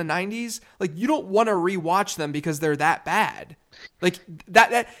sitcoms in the 90s, like you don't want to rewatch them because they're that bad. Like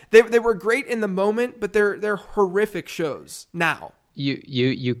that they were great in the moment, but they're horrific shows now.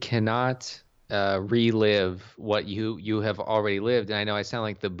 You cannot relive what you have already lived. And I know I sound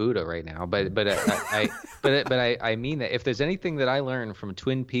like the Buddha right now, but I mean that. If there's anything that I learned from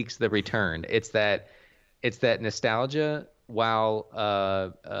Twin Peaks: The Return, it's that nostalgia, while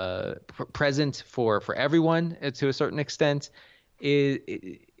present for everyone to a certain extent,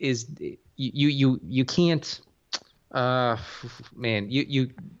 is you can't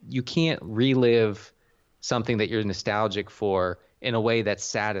you can't relive something that you're nostalgic for in a way that's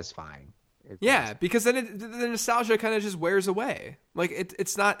satisfying. Yeah, because then the nostalgia kind of just wears away. Like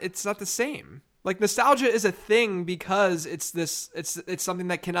it's not the same. Like nostalgia is a thing because it's something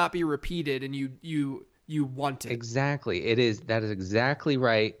that cannot be repeated, and you want it. Exactly. That is exactly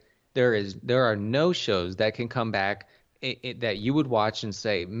right. There are no shows that can come back that you would watch and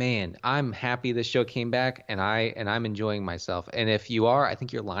say, "Man, I'm happy this show came back and I'm enjoying myself." And if you are, I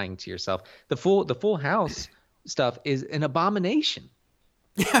think you're lying to yourself. The Full House stuff is an abomination.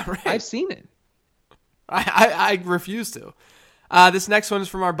 Yeah, right. I've seen it. I refuse to. This next one is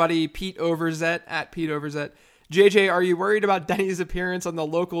from our buddy Pete Overzet @PeteOverzet. JJ, are you worried about Denny's appearance on the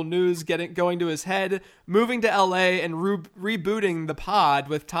local news going to his head, moving to LA, and rebooting the pod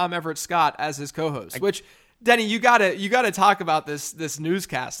with Tom Everett Scott as his co-host? Which Denny, you gotta talk about this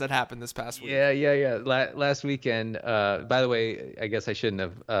newscast that happened this past week. Yeah. Last weekend. By the way, I guess I shouldn't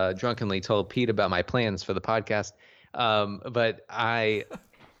have drunkenly told Pete about my plans for the podcast. But I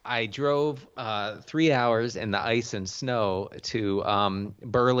drove 3 hours in the ice and snow to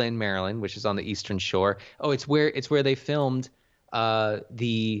Berlin, Maryland, which is on the Eastern Shore. Oh, it's where they filmed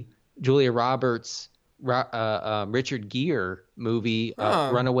the Julia Roberts, Richard Gere movie,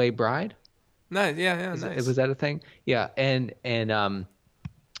 Runaway Bride. Nice, yeah, nice. Was that a thing? Yeah, and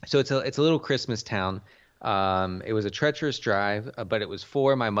so it's a little Christmas town. It was a treacherous drive, but it was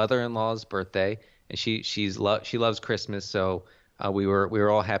for my mother-in-law's birthday, and she loves Christmas, so we were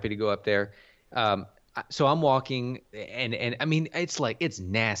all happy to go up there. So I'm walking, and I mean it's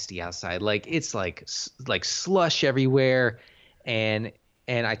nasty outside, it's like slush everywhere, and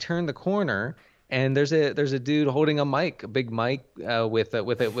I turn the corner. And there's a dude holding a big mic, with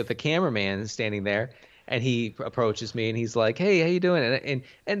a cameraman standing there, and he approaches me and he's like, "Hey, how you doing?"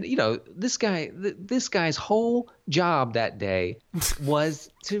 And you know, this guy's whole job that day was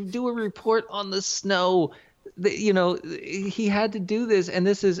to do a report on the snow. You know, he had to do this,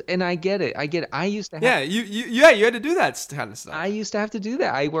 and I get it. I used to have, you had to do that kind of stuff. I used to have to do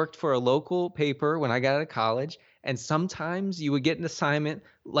that. I worked for a local paper when I got out of college, and sometimes you would get an assignment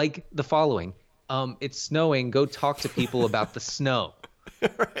like the following. It's snowing. Go talk to people about the snow.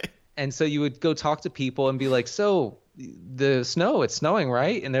 Right. And so you would go talk to people and be like, "So the snow, it's snowing,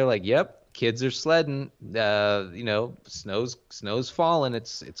 right?" And they're like, "Yep, kids are sledding. You know, snow's falling.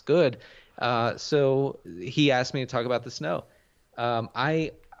 It's good." So he asked me to talk about the snow.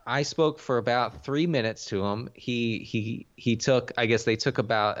 I spoke for about 3 minutes to him. He took, I guess they took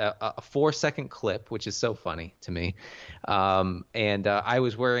about a 4-second clip, which is so funny to me. And I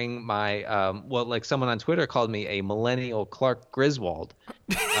was wearing my, like someone on Twitter called me a millennial Clark Griswold.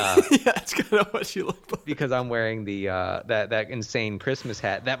 Yeah, that's kind of what you look like. Because I'm wearing the that insane Christmas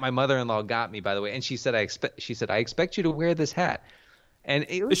hat that my mother-in-law got me, by the way. And she said, I expect you to wear this hat. And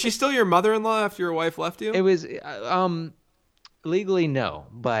is she still your mother-in-law after your wife left you? It was, legally, no,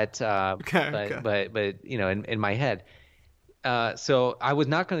 but you know, in my head. So I was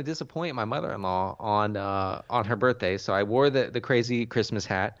not going to disappoint my mother-in-law on her birthday. So I wore the crazy Christmas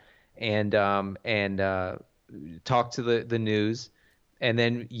hat and talked to the news. And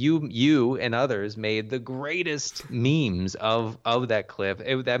then you and others made the greatest memes of that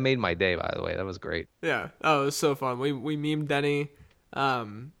clip. That made my day, by the way. That was great. Yeah. Oh, it was so fun. We memed Denny.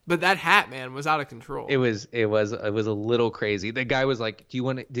 But that hat, man, was out of control. It was a little crazy. The guy was like, "Do you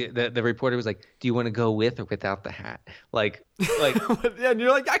want to?" The reporter was like, "Do you want to go with or without the hat?" Like, yeah, and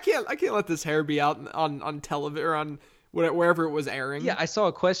you're like, I can't let this hair be out on television or on wherever it was airing. Yeah, I saw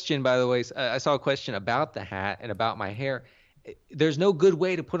a question, by the way. I saw a question about the hat and about my hair. There's no good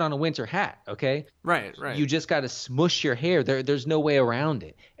way to put on a winter hat. Okay. Right. You just got to smush your hair. There's no way around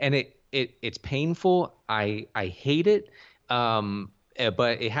it, and it's painful. I hate it.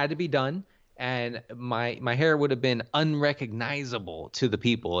 But it had to be done, and my hair would have been unrecognizable to the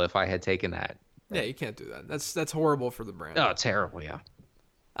people if I had taken that. Yeah, you can't do that. That's horrible for the brand. Oh, terrible, yeah.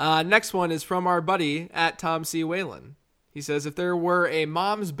 Next one is from our buddy at Tom C. Whalen. He says, if there were a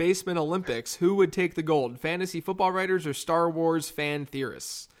Mom's Basement Olympics, who would take the gold? Fantasy football writers or Star Wars fan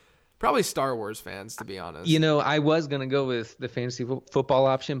theorists? Probably Star Wars fans, to be honest. You know, I was going to go with the fantasy football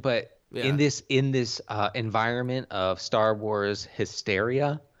option, but yeah. In this environment of Star Wars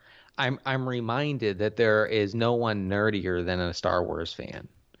hysteria, I'm reminded that there is no one nerdier than a Star Wars fan.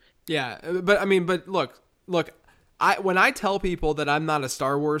 Yeah, but look, when I tell people that I'm not a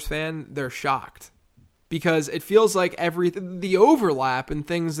Star Wars fan, they're shocked because it feels like the overlap and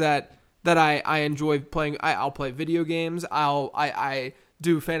things that I enjoy playing. I'll play video games. I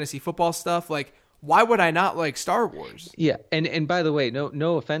do fantasy football stuff like. Why would I not like Star Wars? Yeah, and by the way,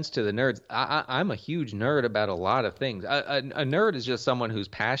 no offense to the nerds. I'm a huge nerd about a lot of things. A nerd is just someone who's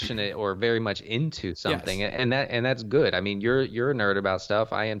passionate or very much into something, yes. and that's good. I mean, you're a nerd about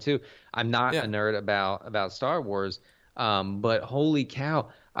stuff. I am too. I'm not a nerd about Star Wars, but holy cow!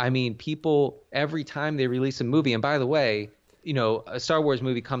 I mean, people every time they release a movie, and by the way. You know, a Star Wars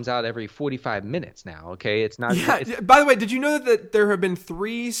movie comes out every 45 minutes now, okay? It's not... Yeah, by the way, did you know that there have been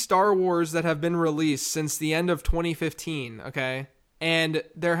 3 Star Wars that have been released since the end of 2015, okay? And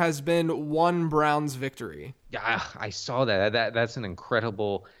there has been 1 Browns victory. Yeah, I saw that. That's an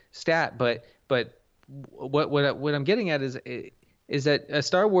incredible stat, but what I'm getting at is that a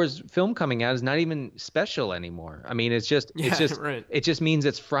Star Wars film coming out is not even special anymore. I mean, it just means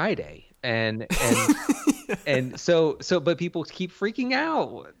it's Friday. And and so but people keep freaking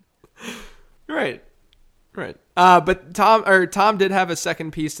out. Right. But Tom did have a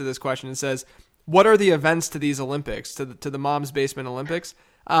second piece to this question. It says, what are the events to these Olympics, to the Mom's Basement Olympics?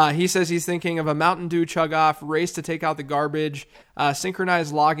 He says he's thinking of a Mountain Dew chug off, race to take out the garbage,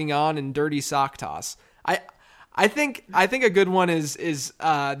 synchronized logging on, and dirty sock toss. I think a good one is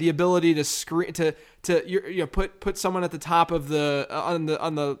the ability to scream to put someone at the top of on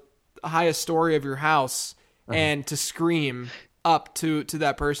the highest story of your house and to scream up to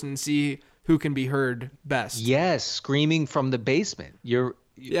that person and see who can be heard best. Yes, screaming from the basement.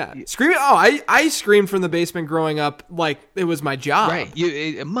 Screaming. Oh, I screamed from the basement growing up like it was my job.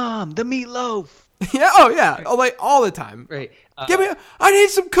 Right. Mom, the meatloaf. Yeah. Oh, yeah. Oh, like all the time. Right. I need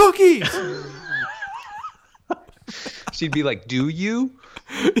some cookies. She'd be like, "Do you?"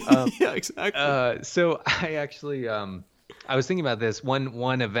 Yeah, exactly. So I actually, I was thinking about this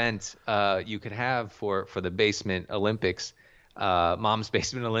one event you could have for the Basement Olympics, Mom's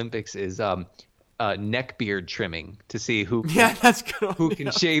Basement Olympics is neck beard trimming to see who that's good. Who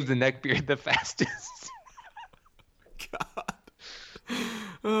can shave the neck beard the fastest. God.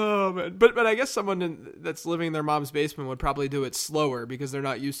 Oh man, but I guess someone that's living in their mom's basement would probably do it slower because they're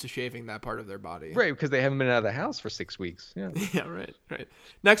not used to shaving that part of their body. Right, because they haven't been out of the house for 6 weeks. Yeah. Yeah, right.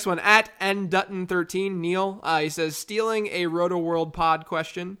 Next one, at ndutton13, Neil. He says, stealing a Roto World pod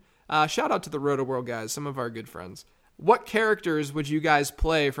question. Shout out to the Roto World guys, some of our good friends. What characters would you guys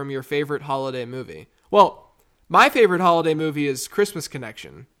play from your favorite holiday movie? Well, my favorite holiday movie is Christmas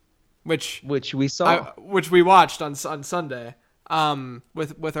Connection, which we saw, which we watched on Sunday.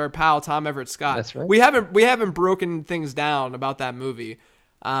 With our pal Tom Everett Scott. That's right. We haven't broken things down about that movie.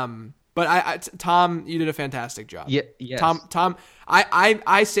 But Tom, you did a fantastic job. Yeah. Yes. Tom,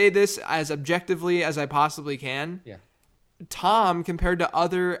 I say this as objectively as I possibly can. Yeah. Tom, compared to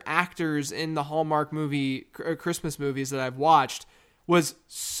other actors in the Hallmark movie Christmas movies that I've watched, was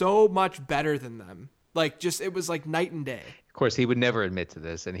so much better than them. Like, just it was like night and day. Of course, he would never admit to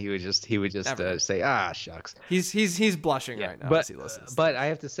this, and he would just say, "Ah, shucks." He's blushing right now as he listens. But I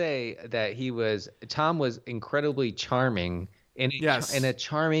have to say that Tom was incredibly charming in a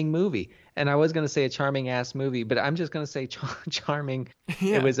charming movie. And I was going to say a charming ass movie, but I'm just going to say charming.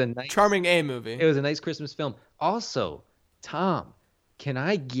 Yeah. It was a nice charming A movie. It was a nice Christmas film. Also, Tom, can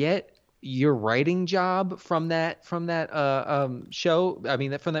I get your writing job from that show? I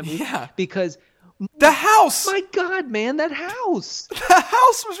mean, from that movie? Yeah. Because the house. My God, man, that house. The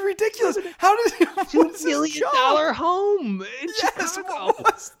house was ridiculous. How did $2 million home in Chicago?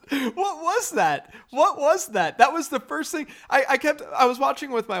 What was that? What was that? That was the first thing I was watching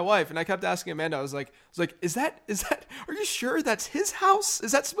with my wife and I kept asking Amanda, I was like, is that, are you sure that's his house?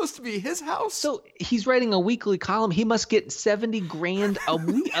 Is that supposed to be his house? So he's writing a weekly column. He must get $70,000 a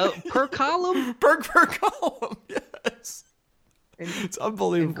week per column? Per column. Yes. It's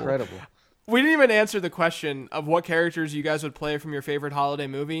unbelievable. Incredible. We didn't even answer the question of what characters you guys would play from your favorite holiday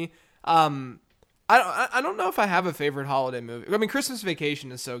movie. I don't know if I have a favorite holiday movie. I mean, Christmas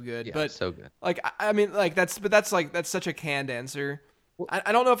Vacation is so good, yeah, but so good. Like, I mean, like that's such a canned answer.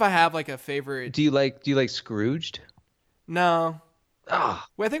 I don't know if I have like a favorite. Do you like Scrooged? No. Oh.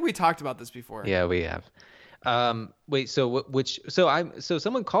 Well, I think we talked about this before. Yeah, we have. Wait, so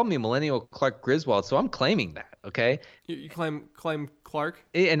someone called me Millennial Clark Griswold, so I'm claiming that. Okay. You claim Clark?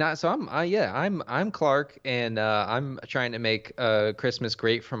 And I'm Clark, and I'm trying to make Christmas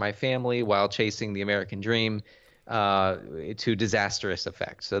great for my family while chasing the American dream to disastrous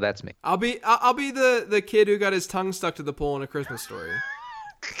effect. So that's me. I'll be the kid who got his tongue stuck to the pole in A Christmas Story.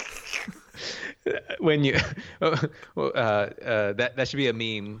 When you that should be a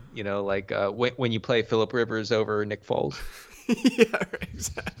meme, like when you play Phillip Rivers over Nick Foles. Yeah, right,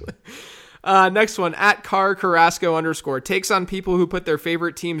 exactly. Next one, at Carrasco _ takes on people who put their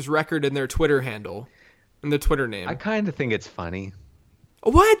favorite team's record in their Twitter handle, in the Twitter name. I kind of think it's funny.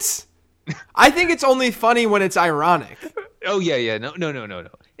 What? I think it's only funny when it's ironic. Oh yeah. No.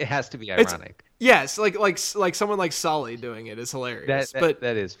 It has to be ironic. Yes, like someone like Sully doing it is hilarious.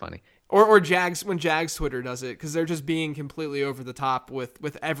 That is funny. Or Jags, when Jags Twitter does it, because they're just being completely over the top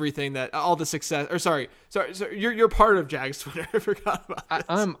with everything that all the success. Or sorry, you're part of Jags Twitter. I forgot about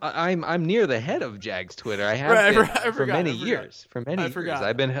this. I'm near the head of Jags Twitter. I have been for many years. For many years,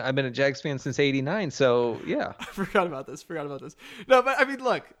 I've been a Jags fan since '89. So yeah, I forgot about this. No, but I mean,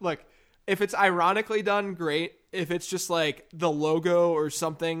 look. If it's ironically done, great. If it's just like the logo or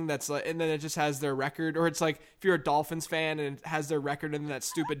something that's like, and then it just has their record, or it's like if you're a Dolphins fan and it has their record and that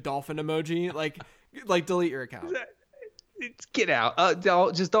stupid dolphin emoji, like delete your account. Get out.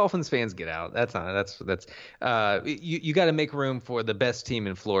 Just Dolphins fans get out. That's you got to make room for the best team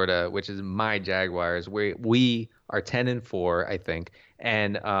in Florida, which is my Jaguars. We are 10-4, I think,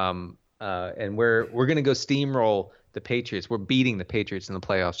 and we're gonna go steamroll the Patriots. We're beating the Patriots in the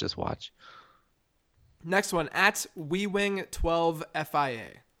playoffs. Just watch. Next one, at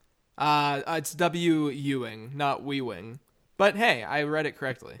WeWing12FIA. It's W Ewing, not WeWing. But hey, I read it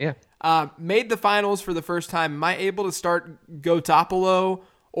correctly. Yeah. Made the finals for the first time. Am I able to start Gotopolo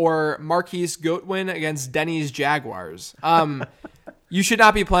or Marquise Goatwin against Denny's Jaguars? You should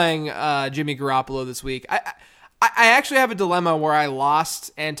not be playing Jimmy Garoppolo this week. I actually have a dilemma where I lost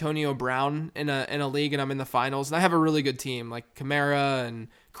Antonio Brown in a league and I'm in the finals, and I have a really good team like Kamara and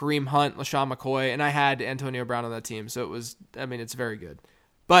Kareem Hunt, LaShawn McCoy, and I had Antonio Brown on that team, so it's very good.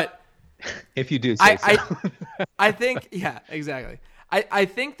 But if you do say so. I think, yeah, exactly. I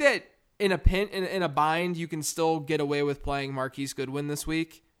think that in a bind, you can still get away with playing Marquise Goodwin this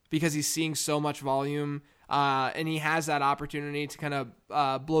week because he's seeing so much volume. And he has that opportunity to kind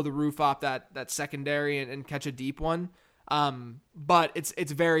of blow the roof off that secondary and catch a deep one. But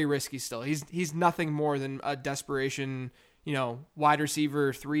it's very risky still. He's nothing more than a desperation, wide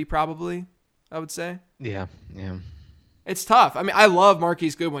receiver 3 probably, I would say. Yeah. It's tough. I mean, I love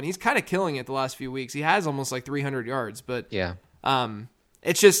Marquise Goodwin. He's kind of killing it the last few weeks. He has almost like 300 yards, but yeah.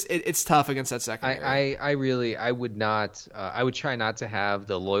 It's just it's tough against that secondary. I would try not to have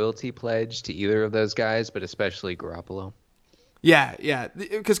the loyalty pledge to either of those guys, but especially Garoppolo. Yeah,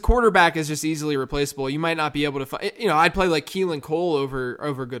 because quarterback is just easily replaceable. You might not be able to find. I'd play like Keelan Cole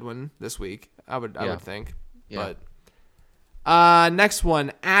over Goodwin this week. I would think. Yeah. But next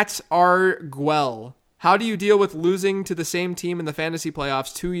one, at R Guel. How do you deal with losing to the same team in the fantasy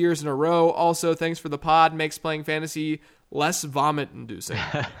playoffs 2 years in a row? Also, thanks for the pod. Makes playing fantasy less vomit-inducing.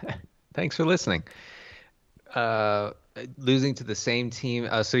 Thanks for listening. Losing to the same team,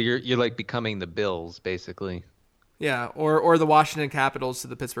 so you're like becoming the Bills, basically. Yeah, or the Washington Capitals to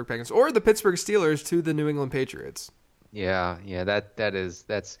the Pittsburgh Penguins, or the Pittsburgh Steelers to the New England Patriots. Yeah,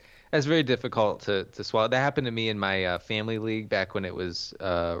 that's very difficult to swallow. That happened to me in my family league back when it was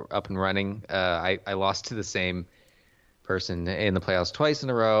up and running. I lost to the same person in the playoffs twice in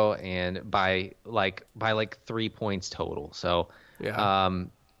a row, and by 3 points total. So yeah.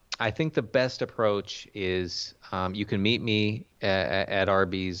 I think the best approach is you can meet me at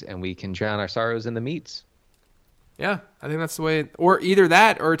Arby's and we can drown our sorrows in the meats. Yeah, I think that's the way. Or either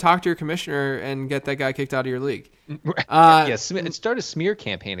that, or talk to your commissioner and get that guy kicked out of your league. Start a smear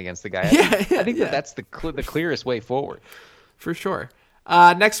campaign against the guy. I think that's the clearest way forward. For sure.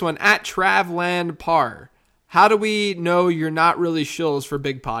 Next one, at Travland Par. How do we know you're not really shills for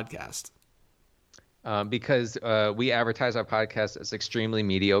big podcast? Because we advertise our podcast as extremely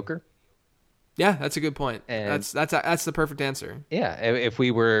mediocre. Yeah, that's a good point. And that's the perfect answer. Yeah, if we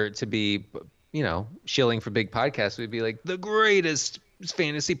were to be, shilling for big podcasts, we'd be like the greatest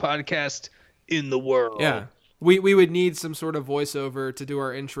fantasy podcast in the world. Yeah, we would need some sort of voiceover to do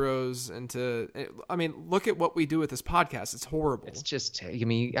our intros and look at what we do with this podcast. It's horrible. It's just, I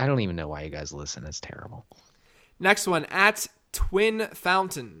don't even know why you guys listen. It's terrible. Next one, at Twin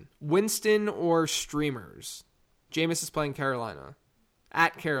Fountain, Winston or Streamers? Jameis is playing Carolina.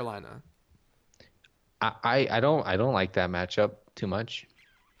 At Carolina. I don't like that matchup too much.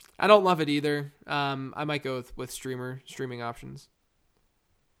 I don't love it either. I might go with streaming options.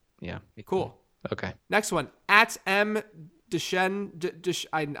 Yeah. Cool. Okay. Next one, at M Deshen.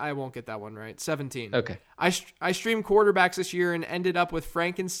 I won't get that one right. 17. Okay. I streamed quarterbacks this year and ended up with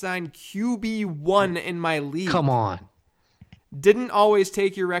Frankenstein QB1 in my league. Come on. Didn't always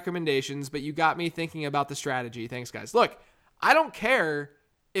take your recommendations, but you got me thinking about the strategy. Thanks, guys. Look, I don't care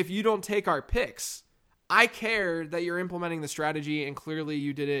if you don't take our picks. I care that you're implementing the strategy, and clearly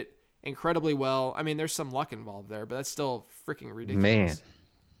you did it incredibly well. I mean, there's some luck involved there, but that's still freaking ridiculous. Man.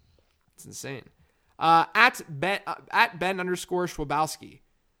 It's insane. At Ben_Schwabowski.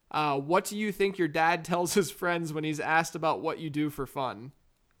 What do you think your dad tells his friends when he's asked about what you do for fun?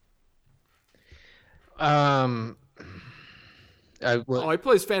 He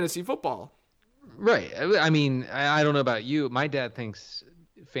plays fantasy football. Right. I mean, I don't know about you. My dad thinks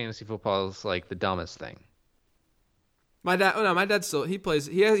fantasy football is like the dumbest thing. My dad still, he plays.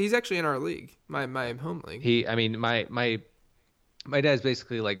 He's actually in our league, my home league. My dad's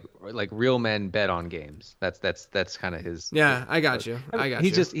basically like real men bet on games. That's kind of his. Yeah, I got you.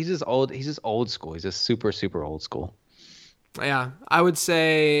 He's just old school. He's just super, super old school. Yeah, I would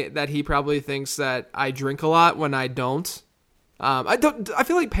say that he probably thinks that I drink a lot when I don't. I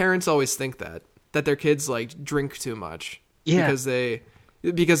feel like parents always think that their kids like drink too much. Yeah.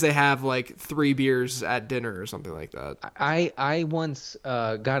 Because they have like 3 beers at dinner or something like that. I once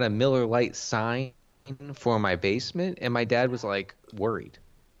got a Miller Lite sign for my basement, and my dad was like worried.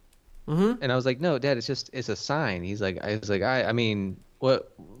 Mm-hmm. And I was like, "No, Dad, it's a sign." I mean,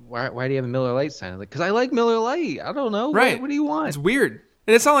 what? Why do you have a Miller Lite sign? I'm like, because I like Miller Lite. I don't know. Right. What do you want? It's weird,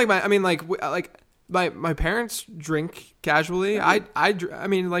 and it's not like My parents drink casually. I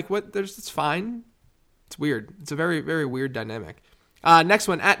mean, like, what? It's fine. It's weird. It's a very, very weird dynamic. Next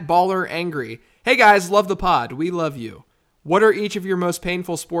one, at Baller Angry. Hey guys, love the pod. We love you. What are each of your most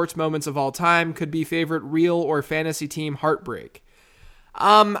painful sports moments of all time? Could be favorite real or fantasy team heartbreak.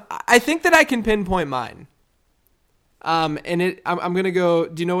 I think that I can pinpoint mine. I'm gonna go.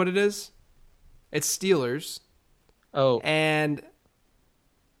 Do you know what it is? It's Steelers. Oh, and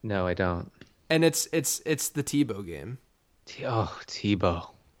no, I don't. And it's the Tebow game. Tebow.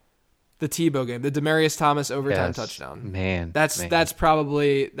 The Tebow game, the Demaryius Thomas overtime touchdown. Man, that's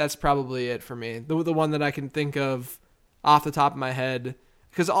probably it for me. The one that I can think of off the top of my head,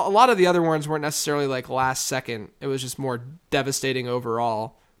 because a lot of the other ones weren't necessarily like last second. It was just more devastating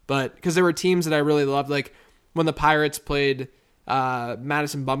overall. But because there were teams that I really loved, like when the Pirates played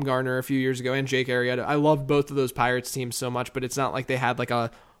Madison Bumgarner a few years ago and Jake Arrieta. I loved both of those Pirates teams so much, but it's not like they had like a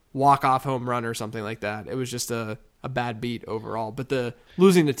walk-off home run or something like that. It was just a bad beat overall. But the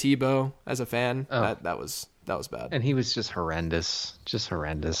losing to Tebow as a fan, that was bad. And he was just horrendous.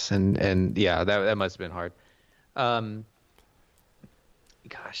 And yeah, that must have been hard.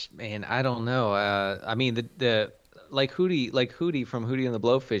 Gosh, man, I don't know. I mean, the like Hootie from Hootie and the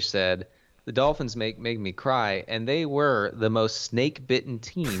Blowfish said, the Dolphins make me cry, and they were the most snake-bitten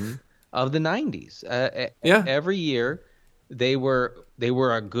team of the 90s. Every year, they were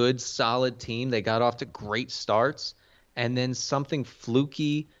a good, solid team. They got off to great starts, and then something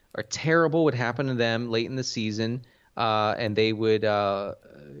fluky or terrible would happen to them late in the season, and they would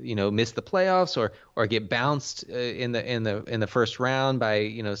miss the playoffs or get bounced in the first round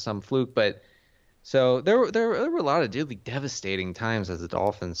by some fluke. But so there were a lot of really devastating times as a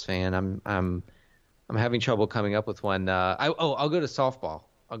Dolphins fan. I'm having trouble coming up with one. I'll go to softball.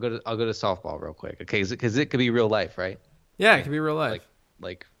 I'll go to softball real quick, okay? Because it could be real life, right? Yeah, it could be real life.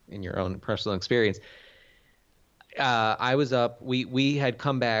 Like in your own personal experience. I was up. We had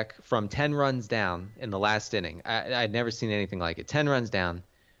come back from 10 runs down in the last inning. I'd never seen anything like it. 10 runs down.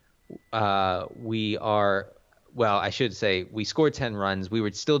 We should say we scored 10 runs. We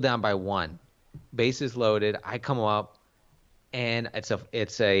were still down by 1. Bases loaded. I come up, and it's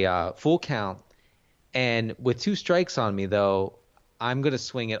a full count. And with 2 strikes on me, though, I'm gonna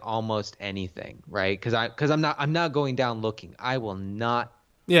swing at almost anything, right? Because I'm not going down looking. I will not.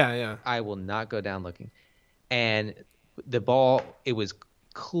 Yeah. I will not go down looking. And the ball, it was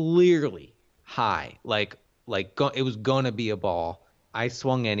clearly high, like it was gonna be a ball. I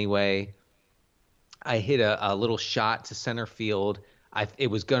swung anyway. I hit a little shot to center field. It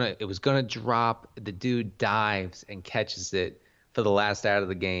was gonna drop. The dude dives and catches it for the last out of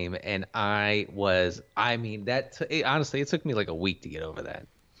the game, and honestly, it took me like a week to get over that.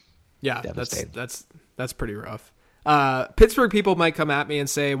 Yeah, that's pretty rough. Pittsburgh people might come at me and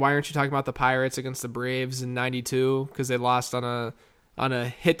say, "Why aren't you talking about the Pirates against the Braves in '92 because they lost on a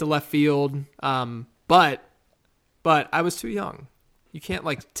hit to left field?" But I was too young. You can't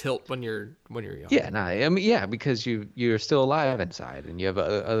like tilt when you're young. Yeah, no, I mean, yeah, because you're still alive inside and you have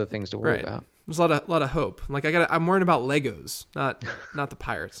other things to worry about. There's a lot of hope. Like I'm worried about Legos, not the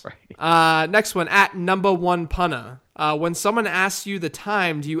Pirates. Right. Next one, at number 1 punna. When someone asks you the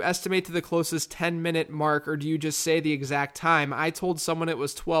time, do you estimate to the closest 10-minute mark, or do you just say the exact time? I told someone it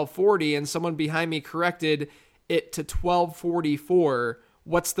was 12:40, and someone behind me corrected it to 12:44.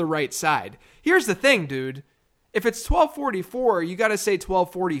 What's the right side? Here's the thing, dude. If it's 12:44, you got to say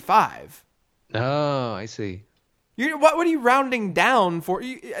 12:45. Oh, I see. What are you rounding down for?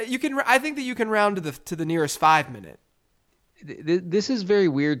 You can. I think that you can round to the nearest 5 minute. This is very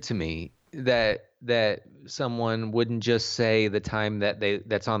weird to me that someone wouldn't just say the time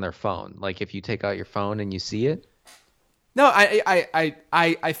that's on their phone. Like if you take out your phone and you see it. No,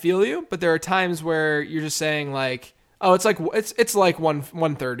 I feel you, but there are times where you're just saying like, oh, it's like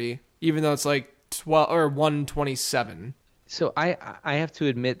 1:30, even though it's like 12 or 1:27. So I have to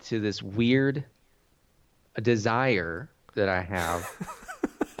admit to this weird desire that I have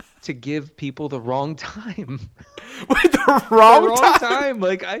to give people the wrong time. Wait, the wrong time?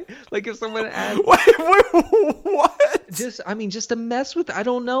 Like if someone asks, wait, what? Just to mess with. I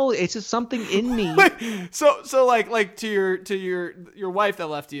don't know. It's just something in me. Wait, so like to your wife that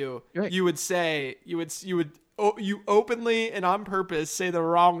left you, right. you would openly and on purpose say the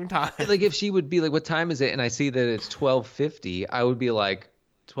wrong time. Like if she would be like, "What time is it?" and I see that it's 12:50, I would be like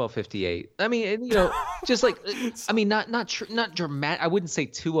 12:58. I mean, just like I mean, not dramatic. I wouldn't say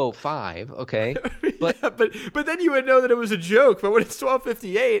 2:05. Okay, but yeah, but then you would know that it was a joke. But when it's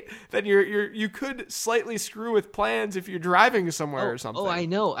 12:58, then you could slightly screw with plans if you're driving somewhere or something. Oh, I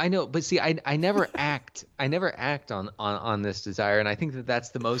know. But see, I never act. I never act on this desire, and I think that's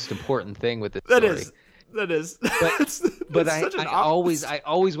the most important thing with this story. That is. But I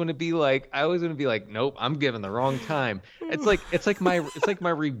always want to be like, nope, I'm giving the wrong time. It's like my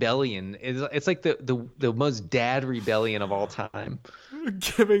rebellion. It's like the most dad rebellion of all time.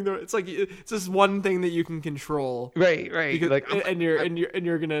 It's this one thing that you can control. Right. Because,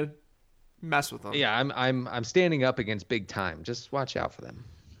 you're gonna mess with them. Yeah, I'm standing up against big time. Just watch out for them.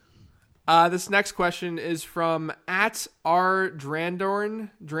 This next question is from @RDrandom.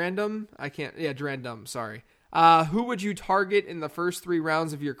 Drandom. Sorry. Who would you target in the first 3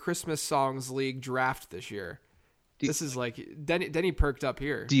 rounds of your Christmas Songs League draft this year? This is like Denny perked up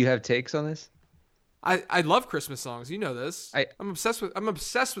here. Do you have takes on this? I love Christmas songs. You know this. I'm obsessed with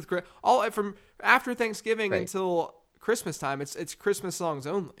all from after Thanksgiving until Christmas time. It's Christmas songs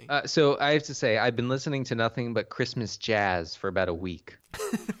only. So I have to say, I've been listening to nothing but Christmas jazz for about a week.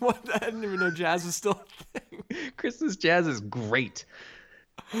 What? I didn't even know jazz was still a thing. Christmas jazz is great.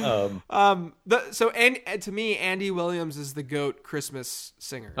 To me, Andy Williams is the GOAT Christmas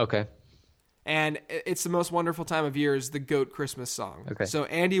singer. Okay. And it's the most wonderful time of year is the GOAT Christmas song. Okay. So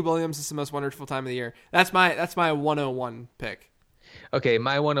Andy Williams is the most wonderful time of the year. That's my 101 pick. Okay,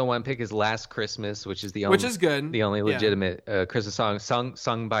 my 101 pick is Last Christmas, which is is good. The only legitimate Christmas song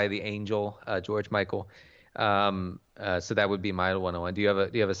sung by the angel George Michael. So that would be my 101. Do you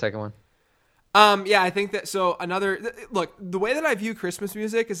have a second one? Yeah, I think that. So look, the way that I view Christmas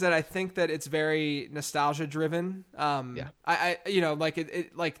music is that I think that it's very nostalgia driven.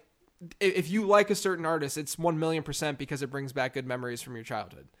 If you like a certain artist, it's 1,000,000% because it brings back good memories from your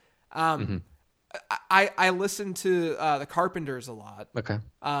childhood. I listen to the Carpenters a lot. Okay.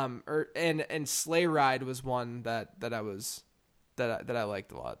 And Sleigh Ride was one that I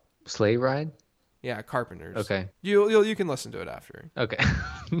liked a lot. Sleigh Ride? Yeah, Carpenters. Okay. You can listen to it after. Okay.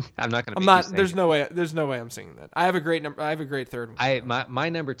 I'm not gonna. There's no way I'm singing that. I have a great third one. My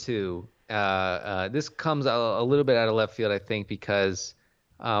number 2. This comes a little bit out of left field, I think, because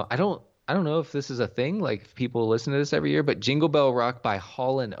I don't know if this is a thing. Like if people listen to this every year, but Jingle Bell Rock by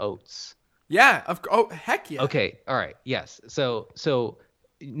Hall & Oates. Yeah. Heck yeah. Okay. All right. Yes. So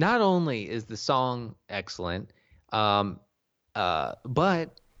not only is the song excellent, but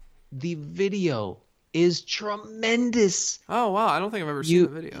the video is tremendous. Oh wow! I don't think I've ever seen the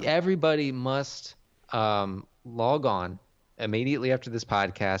video. Everybody must log on immediately after this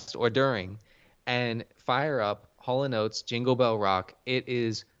podcast or during, and fire up Hall & Oates Jingle Bell Rock. It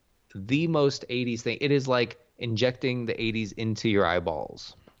is the most 80s thing. It is like injecting the 80s into your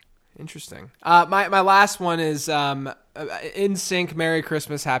eyeballs. Interesting. My last one is NSYNC Merry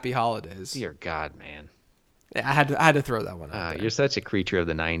Christmas Happy Holidays. Dear God, man. Yeah, I had to throw that one out there. You're such a creature of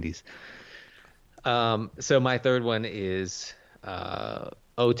the 90s. So my third one is O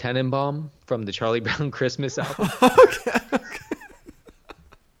Tenenbaum from the Charlie Brown Christmas album. Okay.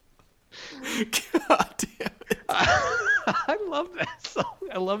 God damn it. I love that song.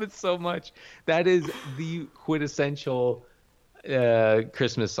 I love it so much. That is the quintessential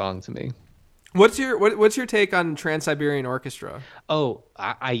Christmas song to me. What's your take on Trans-Siberian Orchestra? Oh,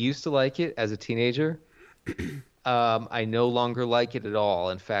 I used to like it as a teenager. I no longer like it at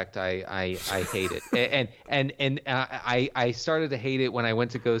all. In fact, I hate it. And I started to hate it when I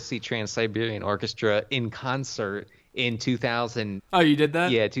went to go see Trans-Siberian Orchestra in concert in 2000. Oh, you did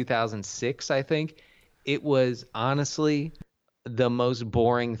that? Yeah, 2006, I think. It was honestly the most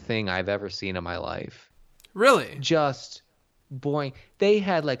boring thing I've ever seen in my life. Really? Just boring. They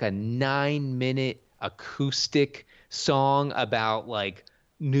had like a 9-minute acoustic song about like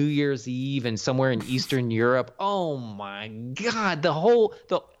New Year's Eve and somewhere in Eastern Europe. Oh my God. The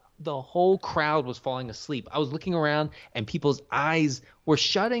whole crowd was falling asleep. I was looking around and people's eyes were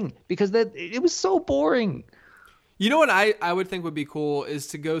shutting because it was so boring. You know what I would think would be cool is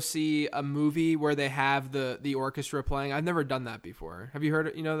to go see a movie where they have the orchestra playing. I've never done that before. Have you heard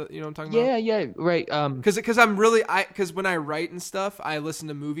it? You know what I'm talking about? Yeah, right. Because when I write and stuff, I listen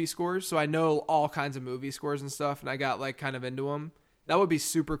to movie scores, so I know all kinds of movie scores and stuff, and I got like kind of into them. That would be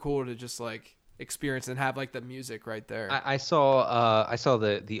super cool to just like experience and have like the music right there. I saw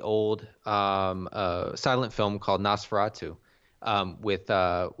the old silent film called Nosferatu with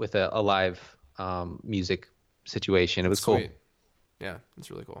a live music situation. It was cool. Yeah,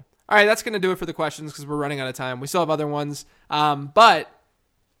 it's really cool. All right, that's going to do it for the questions because we're running out of time. We still have other ones. But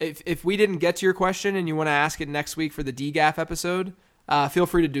if we didn't get to your question and you want to ask it next week for the DGAF episode, feel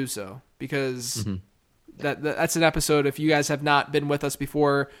free to do so, because that's an episode. If you guys have not been with us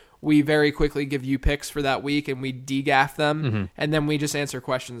before, we very quickly give you picks for that week and we degaff them, and then we just answer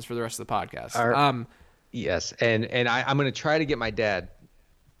questions for the rest of the podcast. Yes, and I'm going to try to get my dad.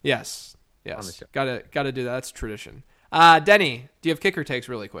 Yes, gotta do that. That's tradition. Denny, do you have kicker takes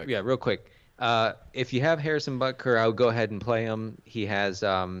really quick? Yeah, real quick. If you have Harrison Butker, I would go ahead and play him. He has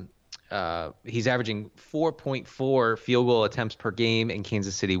he's averaging 4.4 field goal attempts per game, and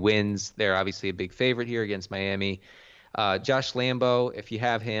Kansas City wins. They're obviously a big favorite here against Miami. Josh Lambo, if you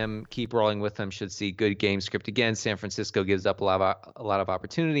have him, keep rolling with him. Should see good game script again. San Francisco gives up a lot of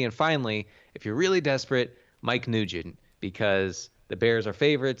opportunity. And finally, if you're really desperate, Mike Nugent, because the Bears are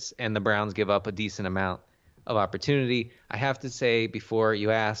favorites and the Browns give up a decent amount of opportunity. I have to say, before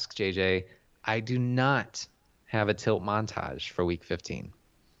you ask, JJ, I do not have a tilt montage for Week 15.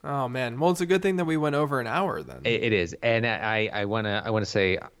 Oh man, well, it's a good thing that we went over an hour then. It is, and I wanna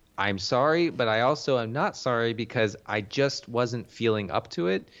say I'm sorry, but I also am not sorry because I just wasn't feeling up to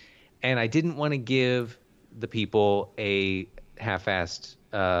it, and I didn't want to give the people a half-assed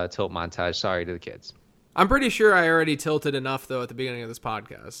tilt montage. Sorry to the kids. I'm pretty sure I already tilted enough though at the beginning of this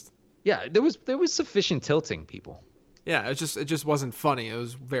podcast. Yeah, there was sufficient tilting, people. Yeah, it just wasn't funny. It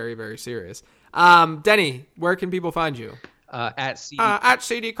was very, very serious. Denny, where can people find you? At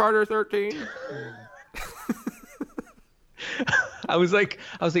CD Carter 13. I was like,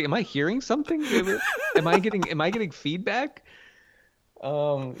 am I hearing something? Am I getting feedback?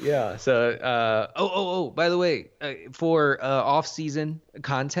 Yeah. So, by the way, for off-season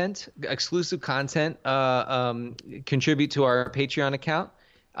content, exclusive content, contribute to our Patreon account.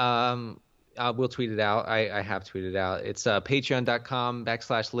 We'll tweet it out. I have tweeted out. It's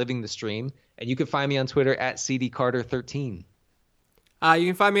patreon.com/livingthestream. And you can find me on Twitter at CDCarter13. You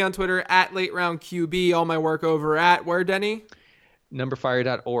can find me on Twitter at LateRoundQB. All my work over at where, Denny?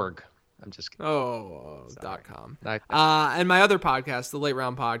 Numberfire.org. I'm just kidding. .com. And my other podcast, the Late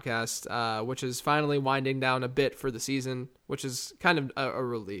Round Podcast, which is finally winding down a bit for the season, which is kind of a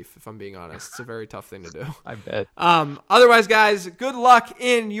relief, if I'm being honest. It's a very tough thing to do. I bet. Otherwise, guys, good luck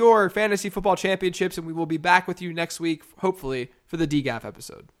in your fantasy football championships, and we will be back with you next week, hopefully, for the DGAF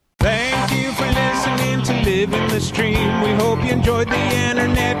episode. Thank you for listening to Living the Stream. We hope you enjoyed the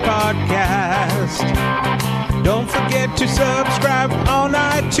internet podcast. Don't forget to subscribe on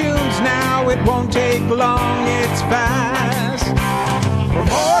iTunes now. It won't take long, it's fast. For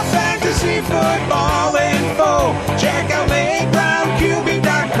more fantasy football info, check out Late Round QB.